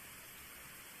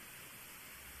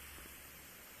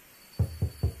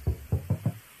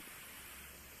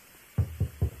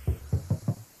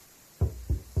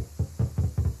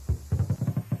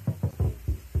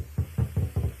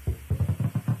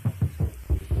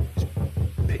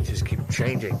 Pictures keep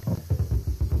changing.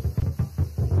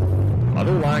 I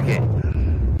don't like it.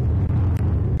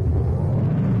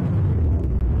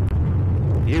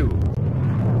 You,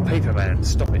 Paperman,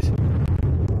 stop it.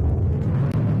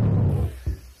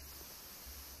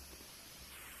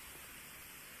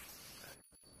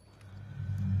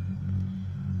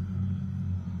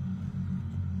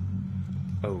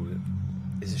 Oh,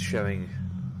 is it showing?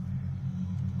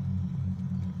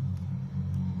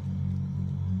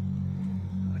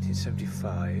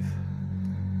 $1975.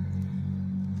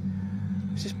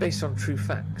 Is this based on true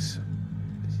facts?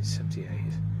 This is 78.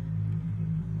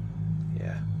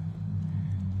 Yeah.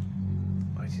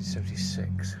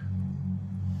 1976.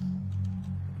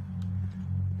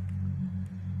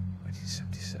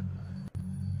 1977.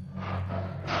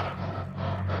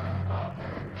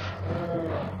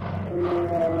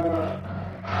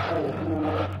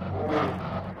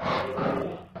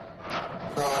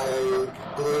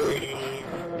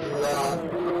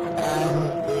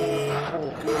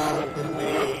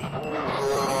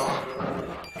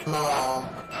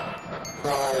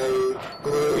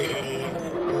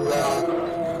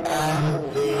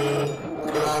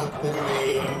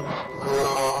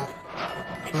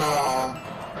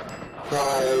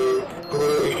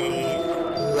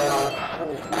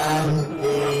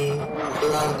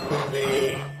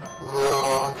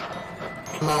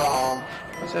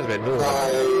 Sounds a bit normal.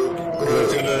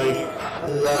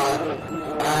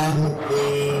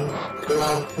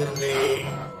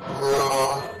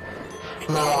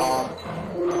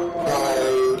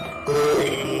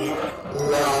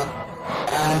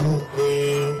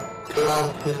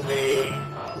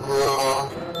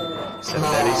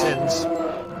 Daddy sins.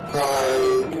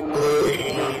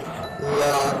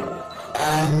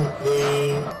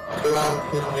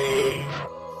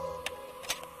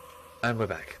 And we're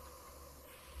back.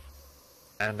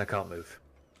 And I can't move.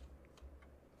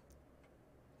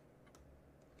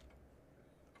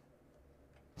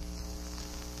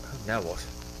 Now what?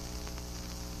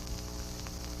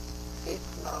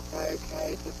 It's not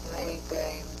okay to play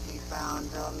games you found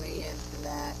on the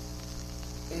internet.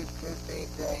 It could be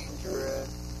dangerous.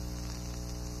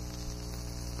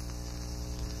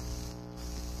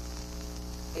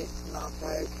 It's not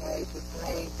okay to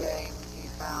play games you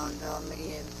found on the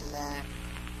internet.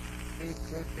 It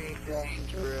could be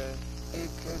dangerous. It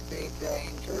could be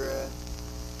dangerous.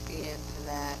 The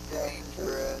internet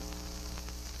dangerous.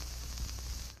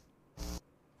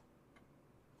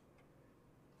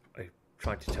 Are you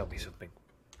trying to tell me something?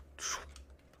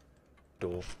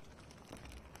 Door.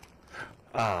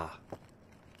 Ah.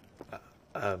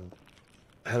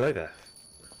 Hello there.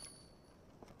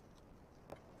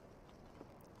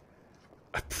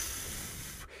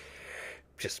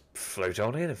 Just float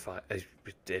on in if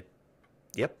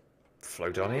yep,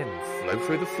 float on in, float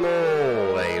through the floor.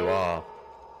 There you are.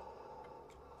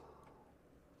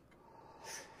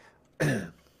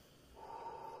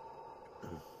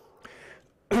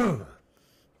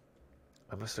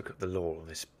 I must look up the law on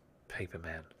this paper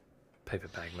bag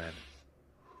man.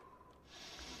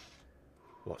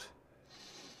 What?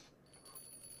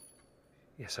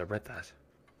 Yes, I read that.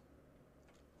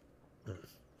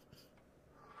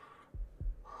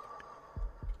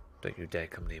 Don't you dare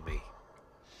come near me.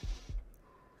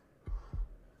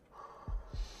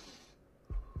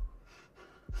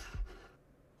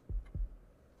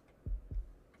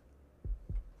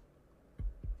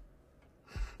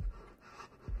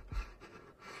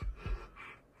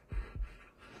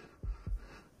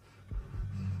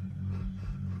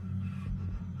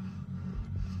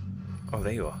 Oh,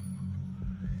 there you are.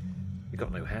 You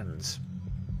got no hands.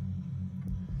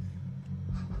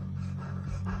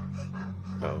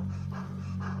 Oh.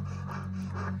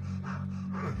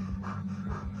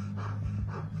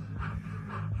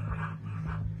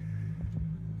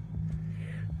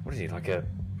 What is he, like a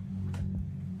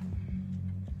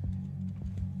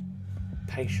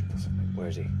patient or something? Where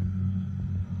is he?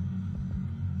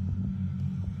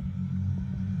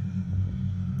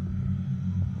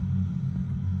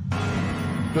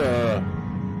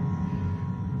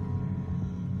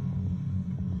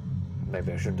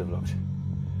 Maybe I shouldn't have looked.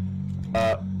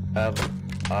 I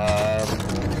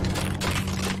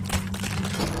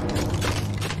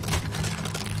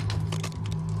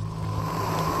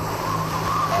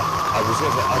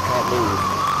can't move.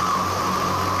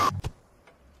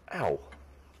 Ow.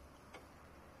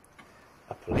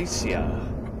 A Policia.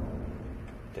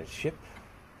 Dead ship.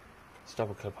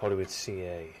 Starboard Club Hollywood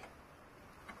CA.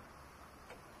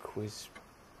 Quiz.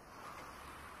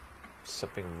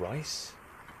 Something rice?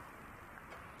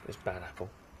 There's bad apple.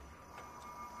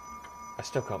 I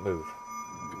still can't move.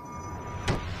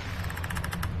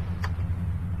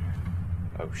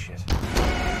 Oh shit.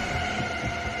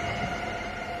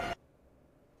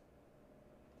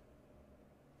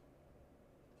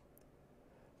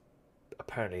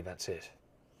 Apparently that's it.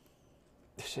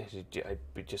 I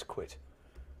just quit.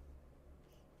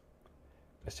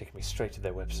 It's taking me straight to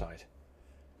their website.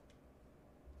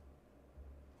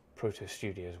 Proto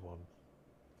Studios 1.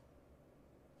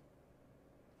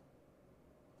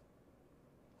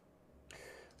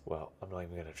 Well, I'm not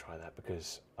even going to try that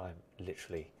because I'm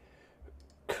literally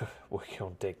working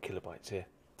on dead kilobytes here.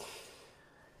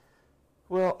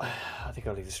 Well, I think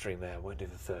I'll leave the stream there. I won't do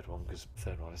the third one because the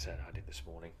third one I said I did this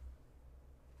morning.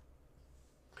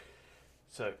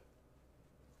 So,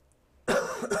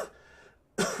 there's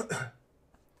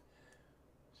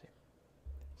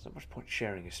not much point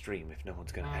sharing a stream if no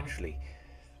one's going to actually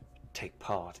take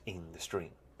part in the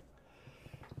stream.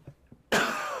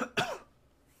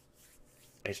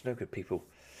 It's no good people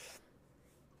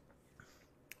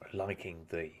liking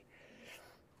the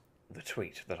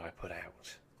tweet that I put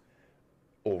out,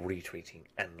 or retweeting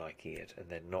and liking it, and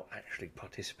then not actually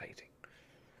participating.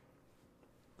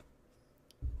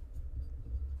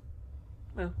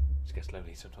 Well, it gets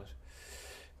lonely sometimes.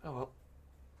 Oh well,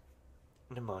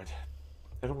 never mind.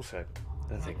 And also,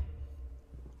 another thing,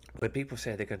 when people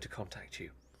say they're going to contact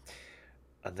you,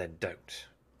 and then don't,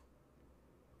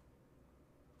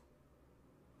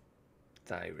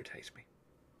 that irritates me.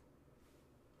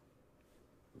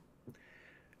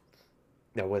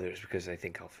 Now, whether it's because they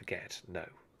think I'll forget, no.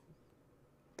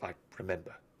 I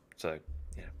remember, so,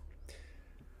 yeah.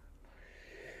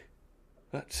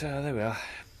 But, there we are.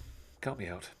 Can't be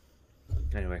helped.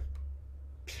 Anyway,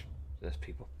 there's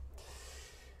people.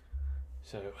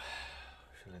 So,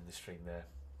 she'll end the stream there.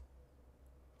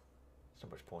 There's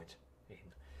not much point in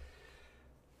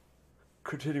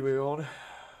continuing on.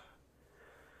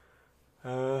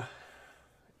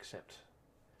 Except,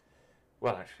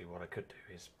 well, actually, what I could do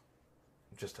is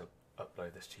just to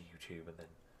upload this to YouTube and then,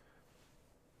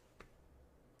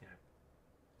 you know,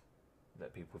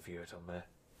 let people view it on there.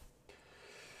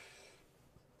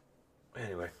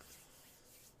 Anyway,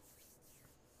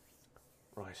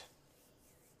 right,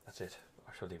 that's it.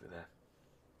 I shall leave it there.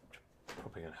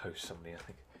 Probably going to host somebody, I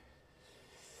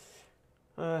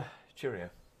think. Cheerio.